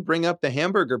surprised you didn't bring up the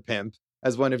Hamburger Pimp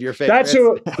as one of your favorites.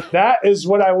 That is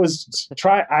what I was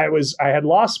trying. I had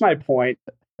lost my point.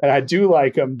 And I do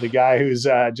like him, the guy who's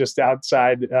just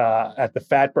outside at the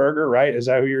Fat Burger, right? Is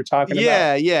that who you're talking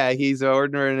about? Yeah. He's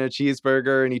ordering a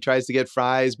cheeseburger and he tries to get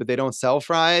fries, but they don't sell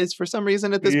fries for some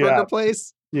reason at this burger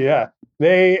place. Yeah.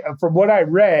 From what I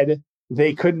read,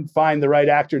 they couldn't find the right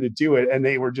actor to do it. And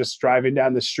they were just driving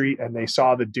down the street and they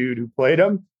saw the dude who played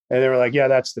him. And they were like, yeah,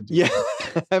 that's the dude.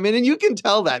 Yeah. I mean, and you can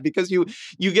tell that because you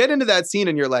get into that scene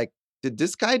and you're like, did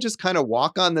this guy just kind of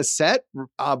walk on the set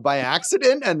by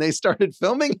accident and they started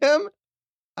filming him?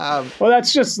 Well,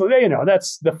 that's just,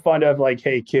 that's the fun of like,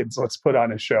 hey, kids, let's put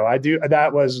on a show.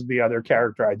 That was the other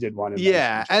character I did want to mention.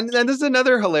 Yeah. And then there's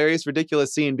another hilarious,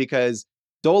 ridiculous scene because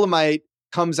Dolemite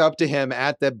comes up to him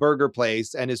at the burger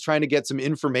place and is trying to get some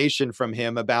information from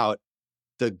him about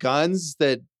the guns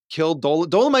that killed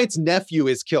Dolemite's nephew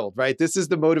is killed, right? This is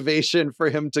the motivation for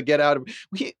him to get out of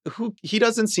he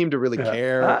doesn't seem to really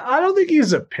care. I don't think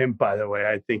he's a pimp, by the way.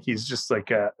 I think he's just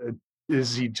like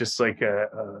is he just like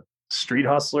a street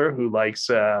hustler who likes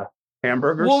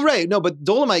hamburgers? Well, right. No, but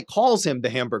Dolemite calls him the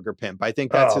hamburger pimp. I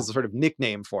think that's his sort of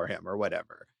nickname for him or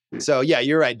whatever. So yeah,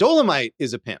 you're right. Dolemite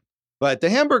is a pimp. But the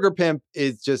hamburger pimp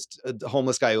is just a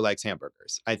homeless guy who likes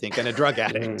hamburgers, I think, and a drug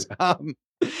addict.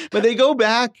 But they go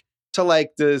back to like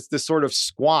this sort of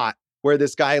squat where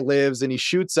this guy lives, and he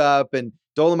shoots up, and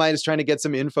Dolemite is trying to get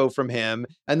some info from him.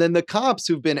 And then the cops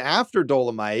who've been after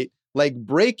Dolemite like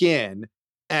break in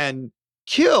and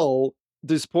kill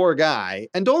this poor guy.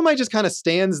 And Dolemite just kind of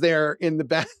stands there in the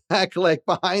back, like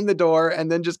behind the door,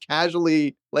 and then just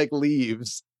casually like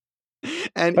leaves.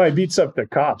 And he beats up the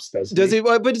cops, doesn't he? Does he?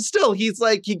 But still, he's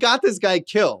like, he got this guy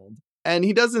killed and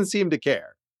he doesn't seem to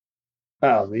care.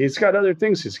 Oh, he's got other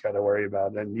things he's got to worry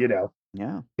about. And,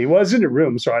 yeah, he was in a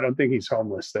room, so I don't think he's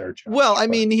homeless there, Josh. Well, I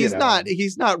mean, he's not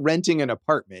renting an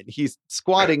apartment. He's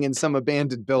squatting in some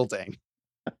abandoned building.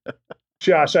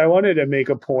 Josh, I wanted to make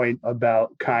a point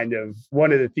about kind of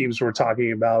one of the themes we're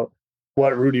talking about,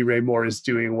 what Rudy Ray Moore is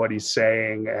doing, what he's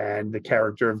saying, and the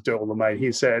character of Dolemite.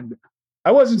 He said,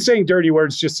 I wasn't saying dirty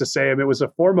words just to say them. It was a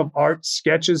form of art,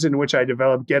 sketches in which I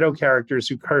developed ghetto characters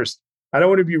who cursed. I don't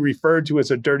want to be referred to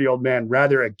as a dirty old man,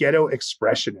 rather a ghetto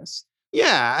expressionist.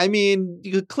 Yeah, I mean,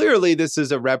 clearly this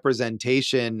is a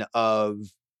representation of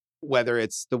whether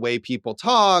it's the way people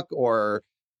talk or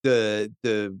the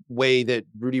way that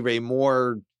Rudy Ray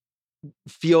Moore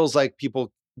feels like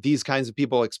these kinds of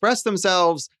people express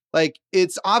themselves. Like,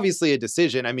 it's obviously a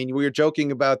decision. I mean, we were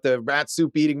joking about the rat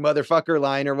soup eating motherfucker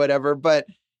line or whatever, but,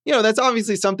 that's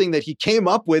obviously something that he came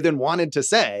up with and wanted to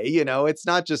say. It's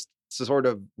not just sort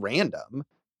of random.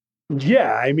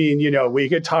 Yeah, I mean, we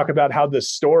could talk about how the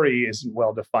story isn't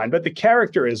well defined, but the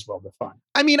character is well defined.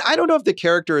 I mean, I don't know if the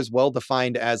character is well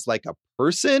defined as like a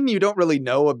person. You don't really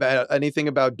know about anything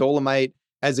about Dolemite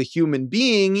as a human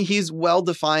being. He's well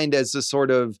defined as a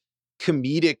sort of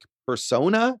comedic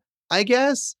persona, I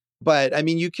guess. But I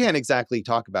mean, you can't exactly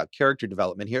talk about character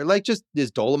development here. Like, just,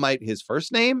 is Dolemite his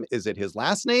first name? Is it his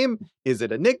last name? Is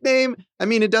it a nickname? I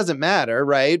mean, it doesn't matter,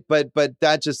 right? But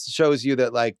that just shows you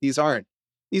that like these aren't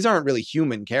really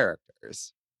human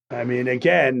characters. I mean,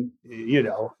 again,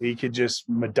 he could just,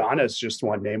 Madonna's just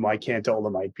one name. Why can't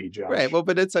Dolemite be, Josh? Right. Well,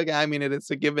 but it's like, I mean, it's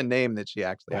a given name that she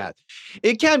actually has.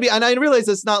 It can be, and I realize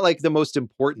it's not like the most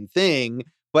important thing,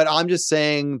 but I'm just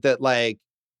saying that like,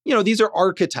 these are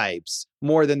archetypes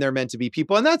more than they're meant to be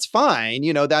people. And that's fine.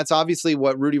 That's obviously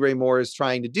what Rudy Ray Moore is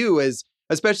trying to do, is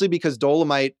especially because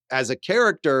Dolemite as a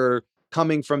character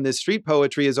coming from this street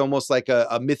poetry is almost like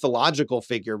a mythological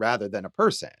figure rather than a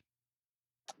person.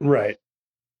 Right.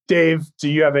 Dave, do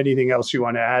you have anything else you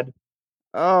want to add?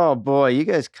 Oh boy, you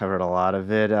guys covered a lot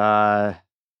of it.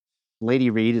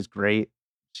 Lady Reed is great.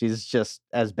 She's just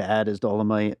as bad as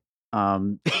Dolemite.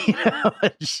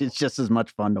 She's just as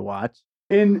much fun to watch.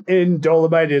 In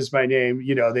Dolemite Is My Name,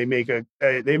 they make a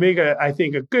I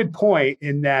think a good point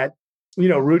in that,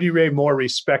 Rudy Ray Moore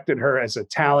respected her as a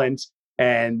talent,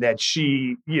 and that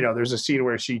she, there's a scene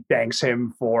where she thanks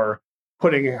him for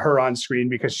putting her on screen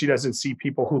because she doesn't see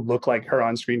people who look like her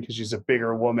on screen because she's a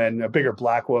bigger woman, a bigger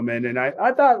Black woman. And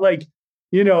I thought, like,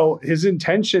 his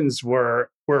intentions were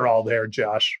all there,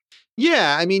 Josh.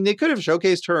 Yeah, I mean, they could have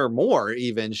showcased her more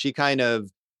even.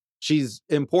 She's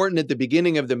important at the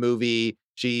beginning of the movie.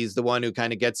 She's the one who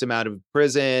kind of gets him out of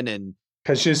prison, and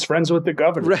because she's friends with the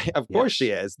governor. Right, of course she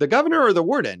is. The governor or the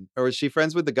warden? Or is she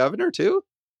friends with the governor too?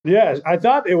 Yeah, I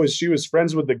thought she was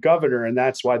friends with the governor, and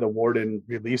that's why the warden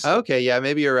released him. Okay, yeah,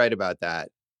 maybe you're right about that.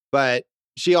 But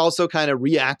she also kind of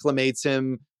reacclimates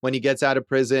him when he gets out of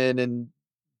prison and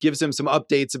gives him some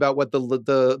updates about what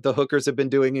the hookers have been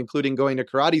doing, including going to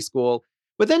karate school.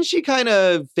 But then she kind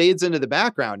of fades into the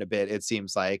background a bit, it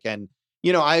seems like. And,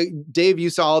 Dave,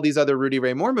 you saw all these other Rudy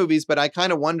Ray Moore movies, but I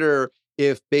kind of wonder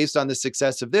if, based on the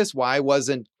success of this, why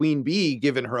wasn't Queen Bee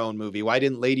given her own movie? Why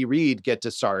didn't Lady Reed get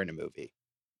to star in a movie?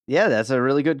 Yeah, that's a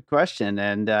really good question.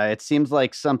 And it seems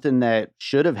like something that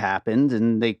should have happened,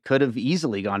 and they could have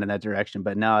easily gone in that direction.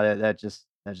 But no, that just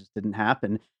didn't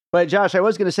happen. But Josh, I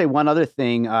was going to say one other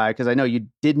thing, because I know you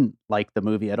didn't like the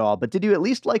movie at all, but did you at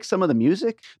least like some of the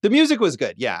music? The music was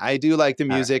good. Yeah, I do like the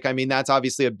music. Right. I mean, that's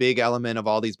obviously a big element of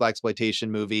all these blaxploitation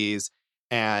movies,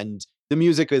 and the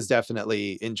music is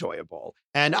definitely enjoyable.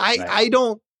 And I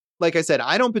don't, like I said,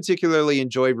 I don't particularly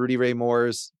enjoy Rudy Ray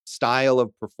Moore's style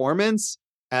of performance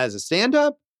as a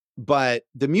stand-up, but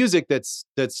the music that's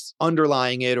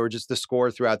underlying it, or just the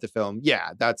score throughout the film,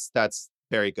 yeah, that's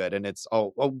very good, and it's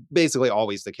basically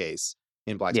always the case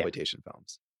in blaxploitation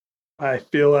films. I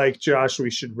feel like, Josh, we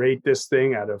should rate this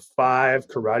thing out of 5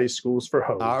 karate schools for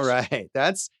hoes. All right.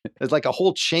 There's like a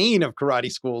whole chain of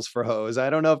karate schools for hoes.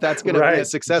 I don't know if that's going to be a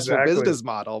successful business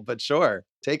model, but sure.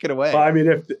 Take it away. Well, I mean,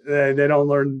 if they don't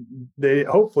learn, they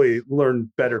hopefully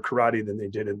learn better karate than they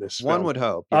did in this film. One would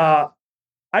hope. Yeah.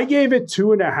 I gave it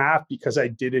 2.5 because I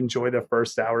did enjoy the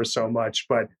first hour so much.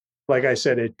 But like I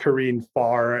said, it careened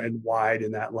far and wide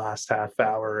in that last half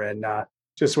hour and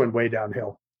just went way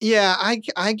downhill. Yeah,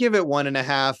 I give it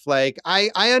 1.5. Like,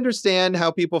 I understand how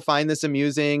people find this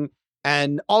amusing,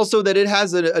 and also that it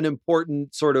has an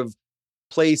important sort of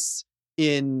place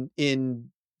in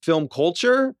film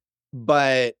culture.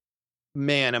 But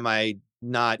man, am I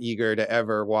not eager to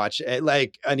ever watch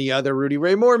like any other Rudy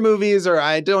Ray Moore movies, or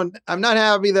I'm not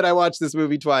happy that I watched this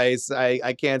movie twice.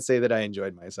 I can't say that I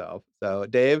enjoyed myself. So,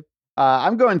 Dave?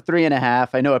 I'm going 3.5.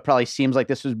 I know it probably seems like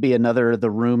this would be another The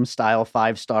Room style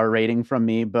 5-star rating from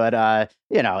me, but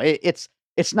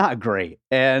it's not great,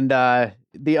 and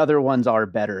the other ones are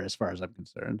better as far as I'm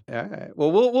concerned. All right.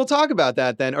 Well, we'll talk about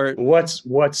that then. Or what's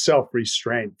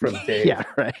self-restraint from Dave? Yeah,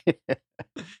 right.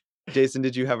 Jason,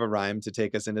 did you have a rhyme to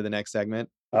take us into the next segment?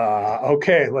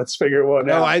 Okay, let's figure one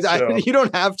out. No, you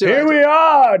don't have to. Here we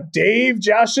are, Dave,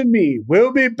 Josh, and me.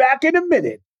 We'll be back in a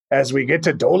minute as we get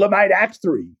to Dolemite Act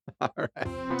 3. All right.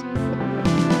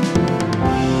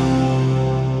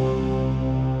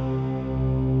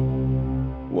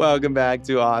 Welcome back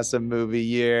to Awesome Movie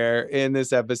Year. In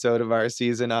this episode of our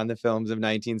season on the films of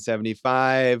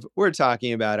 1975, we're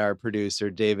talking about our producer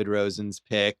David Rosen's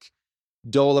pick,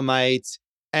 Dolemite.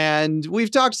 And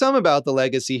we've talked some about the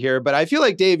legacy here, but I feel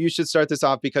like, Dave, you should start this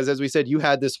off because, as we said, you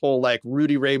had this whole like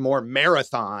Rudy Ray Moore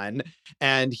marathon,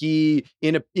 and he,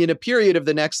 in a period of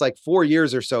the next like 4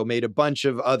 years or so, made a bunch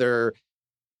of other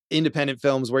independent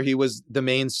films where he was the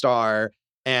main star.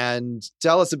 And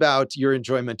tell us about your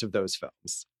enjoyment of those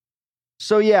films.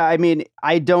 So, yeah, I mean,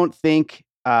 I don't think,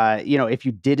 if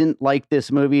you didn't like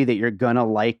this movie that you're gonna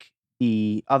like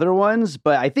the other ones,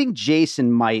 but I think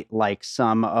Jason might like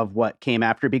some of what came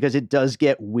after because it does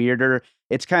get weirder.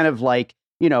 It's kind of like,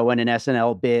 when an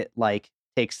SNL bit like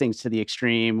takes things to the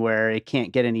extreme where it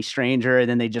can't get any stranger and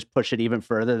then they just push it even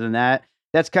further than that.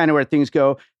 That's kind of where things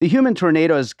go. The Human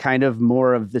Tornado is kind of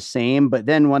more of the same, but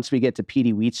then once we get to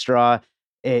Petey Wheatstraw,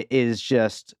 it is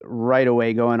just right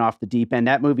away going off the deep end.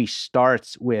 That movie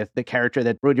starts with the character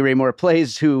that Rudy Ray Moore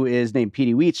plays, who is named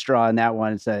Petey Wheatstraw, and that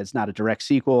one, it's not a direct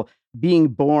sequel, being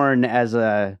born as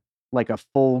a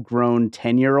full-grown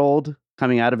 10-year-old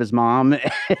coming out of his mom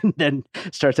and then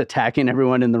starts attacking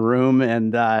everyone in the room.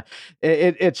 And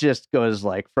it just goes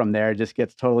like from there, it just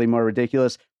gets totally more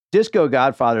ridiculous. Disco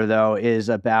Godfather, though, is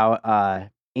about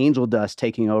angel dust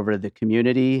taking over the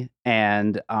community.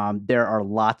 And there are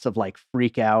lots of like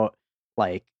freak out,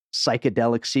 like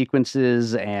psychedelic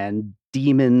sequences and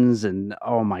demons. And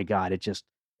oh my God,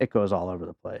 it goes all over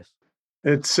the place.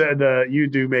 It said you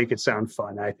do make it sound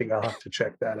fun. I think I'll have to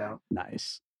check that out.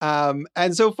 Nice.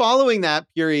 And so following that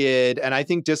period, and I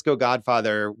think Disco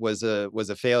Godfather was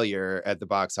a failure at the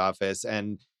box office,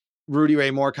 and Rudy Ray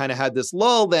Moore kind of had this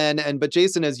lull then. But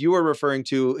Jason, as you were referring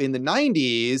to, in the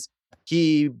 90s,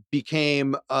 he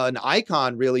became an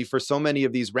icon really for so many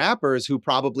of these rappers who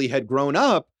probably had grown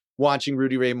up watching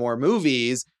Rudy Ray Moore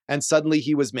movies. And suddenly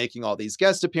he was making all these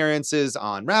guest appearances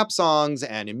on rap songs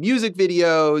and in music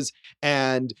videos,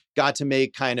 and got to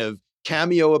make kind of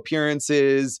cameo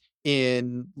appearances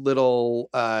in little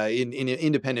in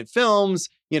independent films,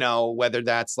 whether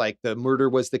that's like the Murder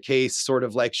Was the Case sort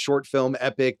of like short film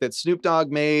epic that Snoop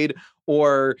Dogg made,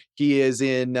 or he is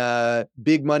in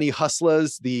Big Money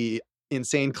Hustlers, the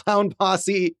Insane Clown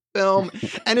Posse film,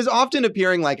 and is often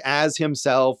appearing like as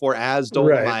himself or as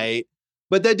Dolemite. Right.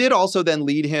 But that did also then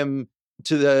lead him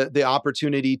to the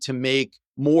opportunity to make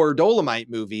more Dolemite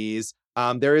movies.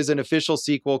 There is an official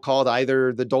sequel called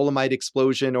either The Dolemite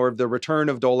Explosion or The Return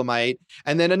of Dolemite.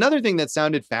 And then another thing that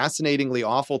sounded fascinatingly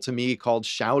awful to me called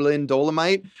Shaolin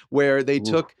Dolemite, where they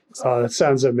took... Oh, that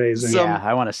sounds amazing.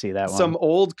 I want to see that one. Some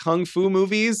old Kung Fu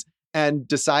movies and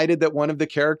decided that one of the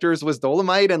characters was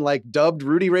Dolemite and like dubbed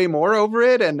Rudy Ray Moore over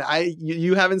it. And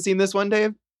you haven't seen this one,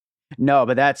 Dave? No,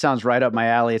 but that sounds right up my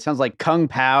alley. It sounds like Kung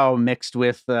Pao mixed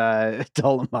with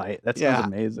Dolemite. That sounds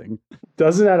amazing.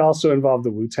 Doesn't that also involve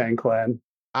the Wu-Tang Clan?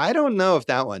 I don't know if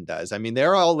that one does. I mean,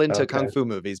 they're all into Kung Fu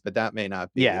movies, but that may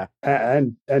not be. Yeah.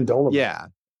 And Dolemite. Yeah.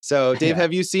 So, Dave,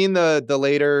 have you seen the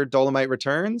later Dolemite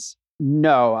Returns?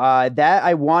 No, that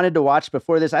I wanted to watch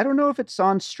before this. I don't know if it's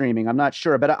on streaming. I'm not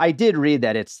sure, but I did read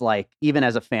that it's like, even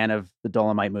as a fan of the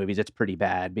Dolomite movies, it's pretty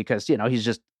bad because, he's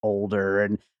just older.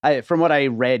 And from what I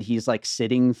read, he's like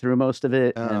sitting through most of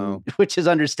it, and which is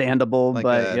understandable, like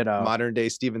but a modern day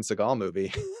Steven Seagal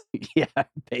movie. Yeah,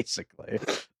 basically.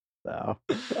 So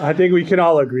I think we can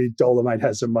all agree Dolemite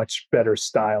has a much better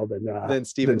style than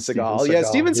Steven Seagal. Yeah,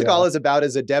 Steven Seagal is about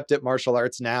as adept at martial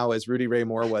arts now as Rudy Ray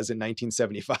Moore was in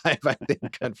 1975, I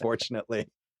think, unfortunately.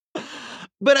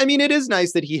 But I mean, it is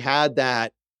nice that he had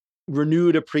that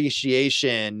renewed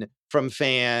appreciation from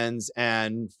fans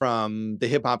and from the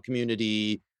hip hop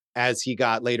community as he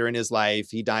got later in his life.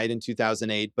 He died in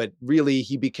 2008, but really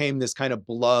he became this kind of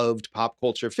beloved pop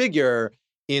culture figure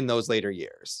in those later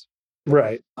years.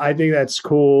 Right. I think that's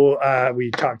cool.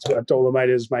 We talked about Dolemite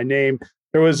Is My Name.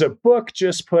 There was a book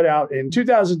just put out in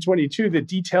 2022, the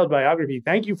detailed biography.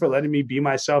 Thank you for letting me be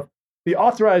myself. The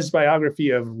authorized biography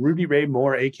of Rudy Ray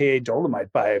Moore, aka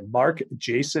Dolemite, by Mark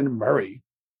Jason Murray.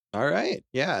 All right.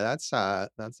 Yeah, that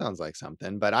sounds like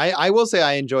something. But I will say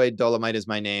I enjoyed Dolemite Is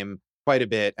My Name quite a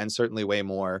bit, and certainly way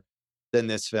more than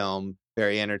this film.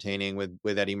 Very entertaining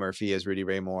with Eddie Murphy as Rudy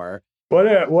Ray Moore. What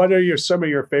are some of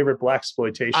your favorite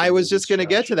blaxploitation? I was just going to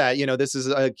get to that. This is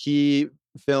a key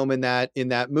film in that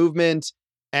movement,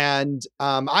 and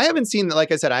I haven't seen,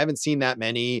 like I said, I haven't seen that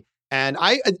many. And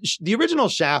the original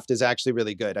Shaft is actually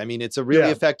really good. I mean, it's a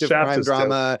really effective crime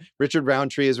drama. Dope. Richard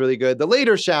Roundtree is really good. The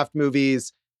later Shaft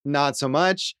movies, not so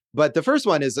much, but the first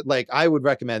one is like, I would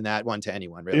recommend that one to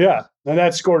anyone, really. Yeah, and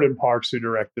that's Gordon Parks who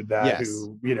directed that. Yes.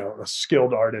 Who, a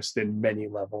skilled artist in many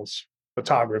levels.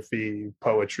 Photography,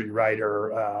 poetry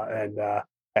writer, and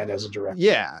as a director.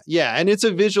 Yeah. And it's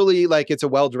a visually, like, it's a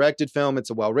well-directed film. It's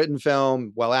a well-written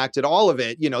film, well acted, all of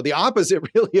it, the opposite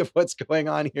really of what's going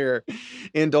on here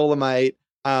in Dolemite.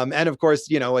 And of course,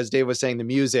 as Dave was saying, the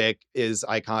music is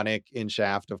iconic in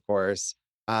Shaft, of course.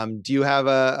 Do you have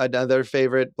another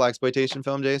favorite blaxploitation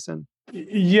film, Jason?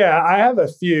 Yeah, I have a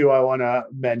few I want to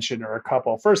mention, or a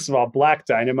couple. First of all, Black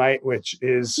Dynamite, which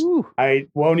is, I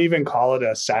won't even call it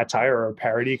a satire or a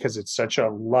parody because it's such a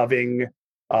loving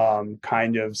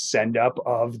kind of send up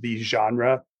of the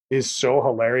genre, is so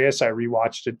hilarious. I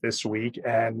rewatched it this week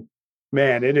and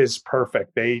man, it is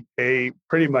perfect. They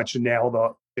pretty much nail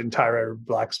the entire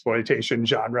blaxploitation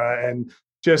genre, and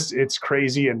just, it's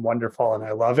crazy and wonderful and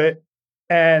I love it.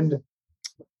 And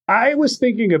I was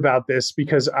thinking about this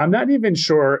because I'm not even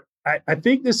sure. I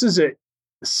think this is a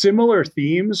similar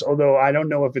themes, although I don't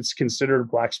know if it's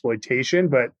considered blaxploitation,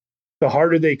 but The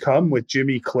Harder They Come with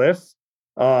Jimmy Cliff,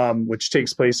 which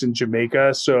takes place in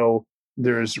Jamaica. So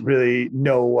there's really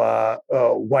no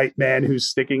white man who's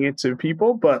sticking it to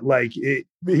people, but like he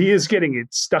is getting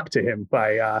it stuck to him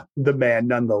by the man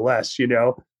nonetheless,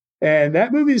 And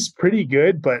that movie is pretty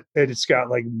good, but it's got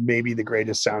like maybe the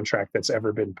greatest soundtrack that's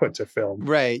ever been put to film.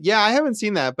 Right. Yeah, I haven't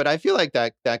seen that, but I feel like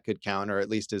that could count, or at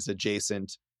least is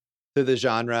adjacent to the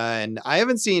genre. And I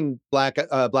haven't seen Black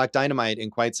Dynamite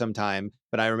in quite some time,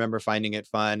 but I remember finding it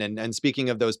fun. And speaking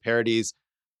of those parodies,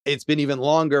 it's been even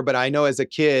longer, but I know as a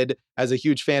kid, as a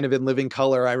huge fan of In Living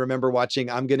Color, I remember watching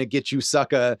I'm Gonna Get You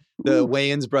Sucka, the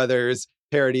Wayans brothers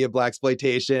parody of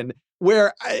blaxploitation,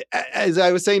 where as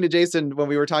I was saying to Jason when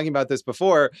we were talking about this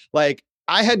before, like,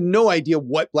 I had no idea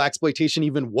what blaxploitation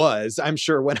even was, I'm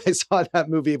sure, when I saw that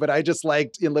movie, but I just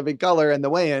liked In Living Color and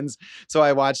the Wayans, so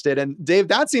I watched it. And Dave,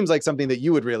 that seems like something that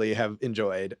you would really have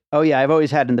enjoyed. Oh yeah, I've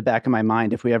always had in the back of my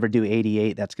mind, if we ever do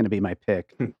 88, that's going to be my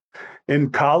pick.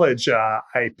 In college,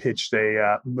 I pitched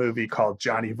a movie called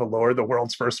Johnny Velour, the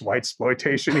world's first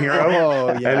whitesploitation hero.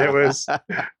 Oh, yeah. And it was,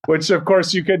 which of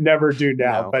course you could never do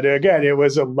now. No. But again, it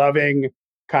was a loving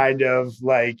kind of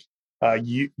like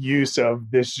use of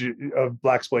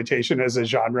blaxploitation as a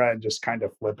genre and just kind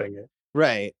of flipping it.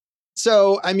 Right.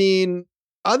 So, I mean,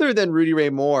 other than Rudy Ray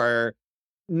Moore,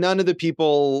 none of the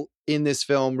people in this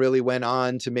film really went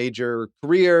on to major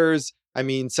careers. I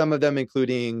mean, some of them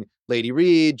including Lady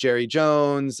Reed, Jerry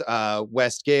Jones,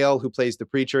 West Gale, who plays the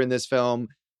preacher in this film.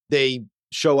 They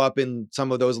show up in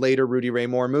some of those later Rudy Ray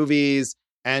Moore movies.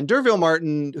 And D'Urville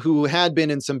Martin, who had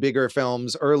been in some bigger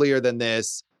films earlier than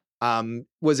this,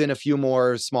 was in a few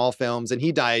more small films, and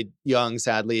he died young,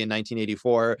 sadly, in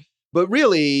 1984. But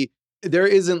really, there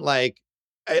isn't, like,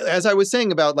 as I was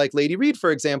saying about like Lady Reed,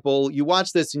 for example, you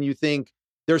watch this and you think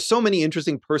there's so many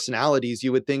interesting personalities.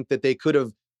 You would think that they could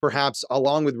have perhaps,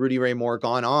 along with Rudy Ray Moore,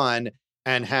 gone on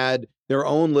and had their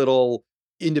own little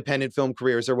independent film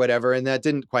careers or whatever, and that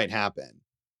didn't quite happen.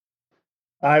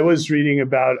 I was reading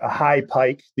about High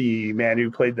Pike, the man who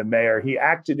played the mayor. He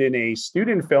acted in a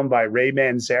student film by Ray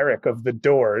Manzarek of The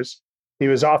Doors He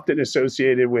was often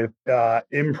associated with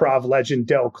improv legend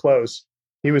Del Close.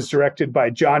 He was directed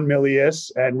by John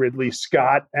Milius and Ridley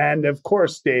Scott. And of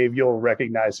course, Dave, you'll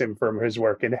recognize him from his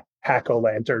work in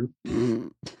Hack-O-Lantern.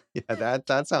 Yeah,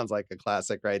 that sounds like a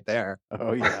classic right there.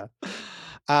 Oh, yeah.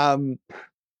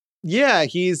 Yeah,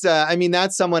 he's, I mean,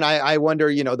 that's someone I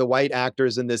wonder, the white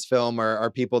actors in this film are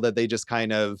people that they just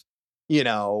kind of,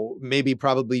 maybe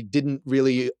probably didn't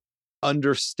really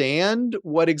understand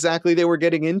what exactly they were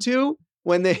getting into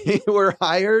when they were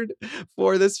hired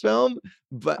for this film.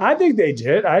 But I think they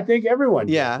did. I think everyone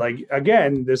did. Yeah. Like,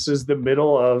 again, this is the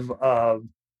middle of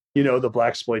the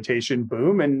blaxploitation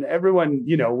boom, and everyone,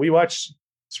 we watched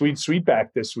Sweet Sweetback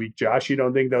this week. Josh, you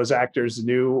don't think those actors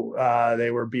knew they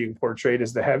were being portrayed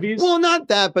as the heavies? Well, not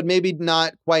that, but maybe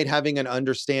not quite having an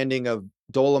understanding of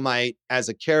Dolemite as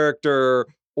a character,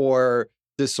 or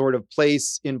this sort of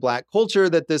place in Black culture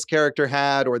that this character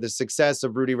had, or the success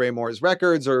of Rudy Ray Moore's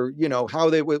records, or, how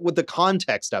they, with the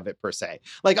context of it per se.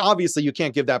 Like, obviously you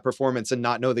can't give that performance and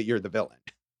not know that you're the villain.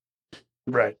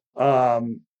 Right.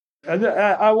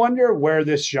 I wonder where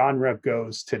this genre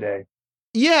goes today.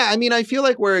 Yeah, I mean, I feel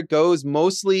like where it goes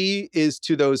mostly is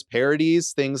to those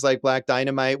parodies, things like Black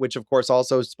Dynamite, which of course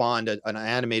also spawned an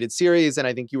animated series. And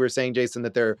I think you were saying, Jason,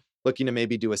 that they're looking to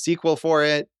maybe do a sequel for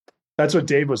it. That's what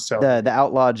Dave was telling. The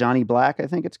Outlaw Johnny Black, I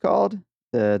think it's called.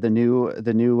 The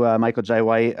new Michael J.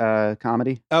 White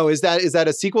comedy. Oh, is that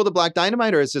a sequel to Black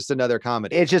Dynamite, or is it just another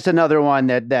comedy? It's just another one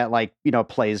that like,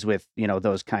 plays with,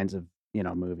 those kinds of,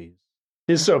 movies.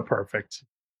 He's so perfect.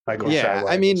 Michael J.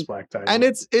 White, I mean, Black Dynamite. And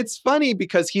it's funny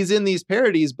because he's in these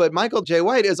parodies, but Michael J.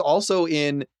 White is also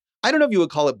in, I don't know if you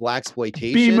would call it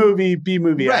blaxploitation. B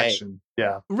movie right. action.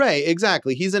 Yeah. Right,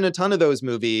 exactly. He's in a ton of those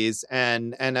movies,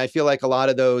 and I feel like a lot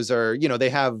of those are, they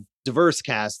have diverse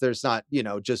casts. There's not,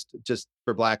 just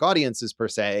for Black audiences per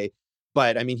se,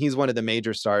 but I mean, he's one of the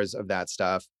major stars of that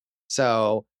stuff.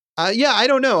 So, yeah, I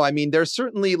don't know. I mean, there's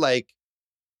certainly like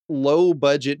low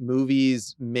budget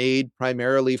movies made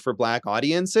primarily for Black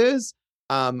audiences.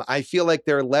 I feel like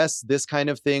they're less this kind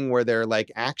of thing where they're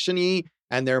like actiony,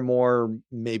 and they're more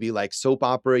maybe like soap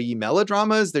opera-y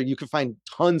melodramas. There you can find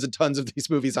tons and tons of these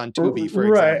movies on Tubi, for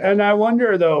example. Right. And I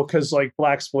wonder though, because like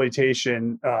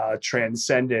blaxploitation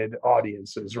transcended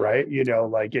audiences, right?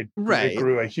 Like it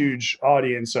grew a huge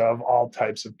audience of all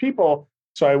types of people.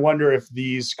 So I wonder if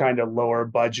these kind of lower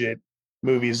budget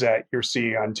movies that you're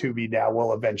seeing on Tubi now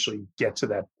will eventually get to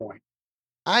that point.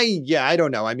 I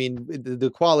don't know. I mean, the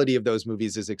quality of those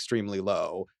movies is extremely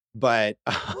low, but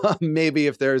maybe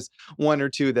if there's one or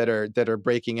two that are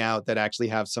breaking out that actually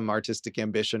have some artistic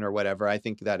ambition or whatever, I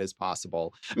think that is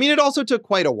possible. I mean, it also took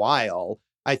quite a while,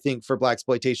 I think, for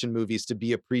blaxploitation movies to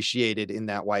be appreciated in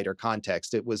that wider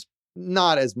context. It was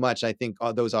not as much, I think,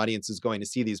 those audiences going to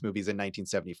see these movies in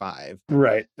 1975.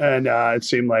 Right. And it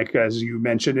seemed like, as you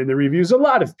mentioned in the reviews, a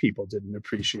lot of people didn't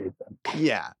appreciate them.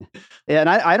 Yeah. And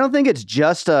I don't think it's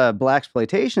just a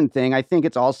blaxploitation thing. I think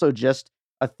it's also just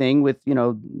a thing with,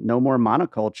 no more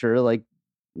monoculture. Like,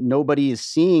 nobody is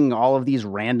seeing all of these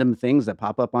random things that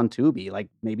pop up on Tubi. Like,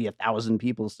 maybe 1,000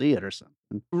 people see it or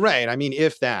something. Right. I mean,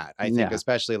 if that, I think,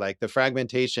 especially like the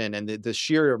fragmentation and the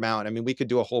sheer amount. I mean, we could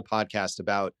do a whole podcast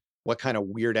about what kind of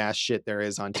weird ass shit there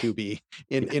is on Tubi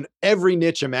in every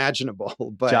niche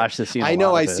imaginable. But Josh has seen I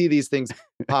know I see these things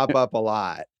pop up a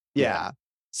lot. Yeah.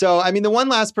 So, I mean, the one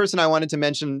last person I wanted to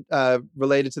mention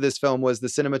related to this film was the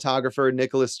cinematographer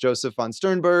Nicholas Joseph von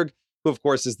Sternberg, who, of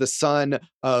course, is the son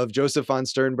of Joseph von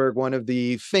Sternberg, one of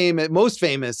the most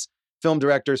famous film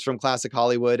directors from classic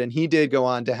Hollywood. And he did go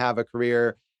on to have a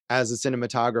career as a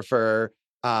cinematographer.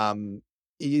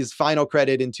 His final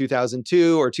credit in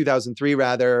 2002 or 2003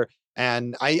 rather.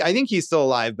 And I think he's still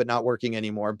alive, but not working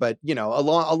anymore. But, a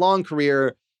long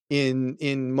career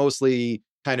in mostly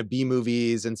kind of B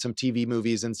movies and some TV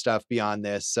movies and stuff beyond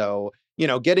this. So,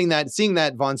 seeing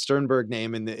that von Sternberg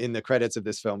name in the credits of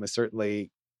this film is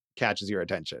certainly catches your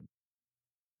attention.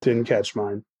 Didn't catch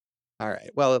mine. All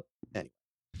right. Well,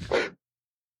 anyway.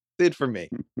 Did for me.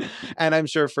 And I'm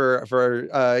sure for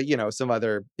some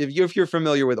other, if you're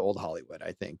familiar with old Hollywood,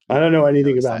 I think. I don't know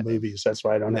anything about movies. That's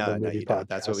why I don't have a movie podcast.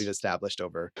 That's what we've established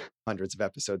over hundreds of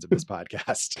episodes of this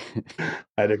podcast.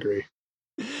 I'd agree.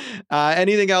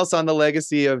 Anything else on the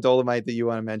legacy of Dolemite that you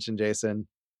want to mention, Jason?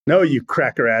 No, you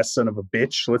cracker ass son of a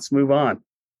bitch. Let's move on.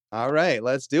 All right,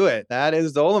 let's do it. That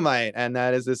is Dolemite, and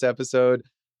that is this episode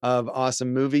of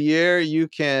Awesome Movie Year. You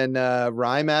can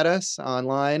rhyme at us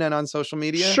online and on social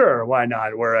media. Sure, why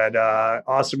not? We're at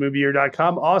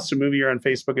awesomemovieyear.com, Awesome Movie Year on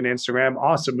Facebook and Instagram,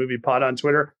 Awesome Movie Pod on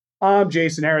Twitter. I'm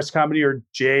Jason Harris Comedy, or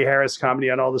Jay Harris Comedy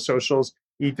on all the socials.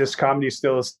 Eat This Comedy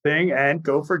Still Is Thing, and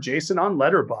go for Jason on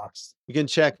Letterboxd. You can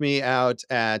check me out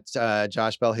at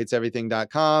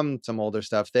joshbellhateseverything.com. Some older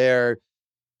stuff there.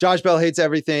 Josh Bell Hates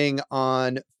Everything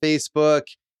on Facebook,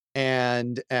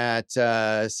 and at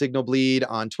Signal Bleed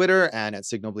on Twitter, and at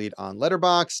Signal Bleed on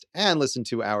Letterboxd, and listen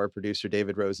to our producer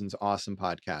David Rosen's awesome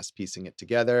podcast, Piecing It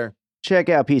Together. Check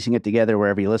out Piecing It Together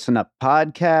wherever you listen to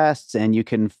podcasts, and you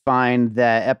can find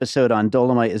that episode on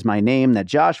Dolemite Is My Name that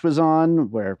Josh was on,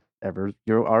 wherever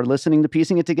you are listening to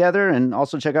Piecing It Together, and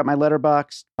also check out my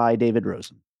Letterboxd by David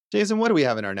Rosen. Jason, what do we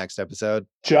have in our next episode?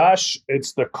 Josh,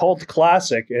 it's the cult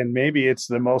classic, and maybe it's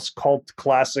the most cult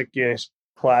classic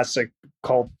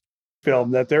cult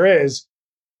film that there is.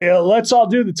 Let's all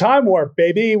do the time warp,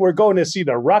 baby. We're going to see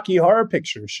the Rocky Horror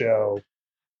Picture Show.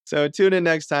 So tune in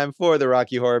next time for the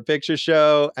Rocky Horror Picture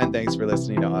Show, and thanks for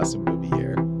listening to Awesome Movie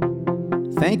Year.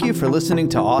 Thank you for listening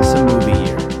to Awesome Movie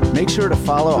Year. Make sure to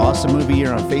follow Awesome Movie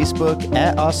Year on Facebook,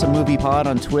 at Awesome Movie Pod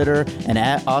on Twitter, and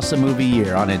at Awesome Movie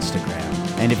Year on Instagram.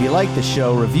 And if you like the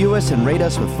show, review us and rate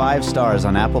us with 5 stars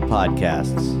on Apple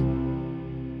Podcasts.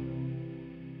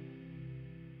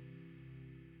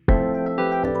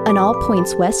 An All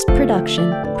Points West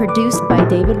production, produced by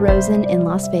David Rosen in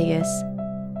Las Vegas.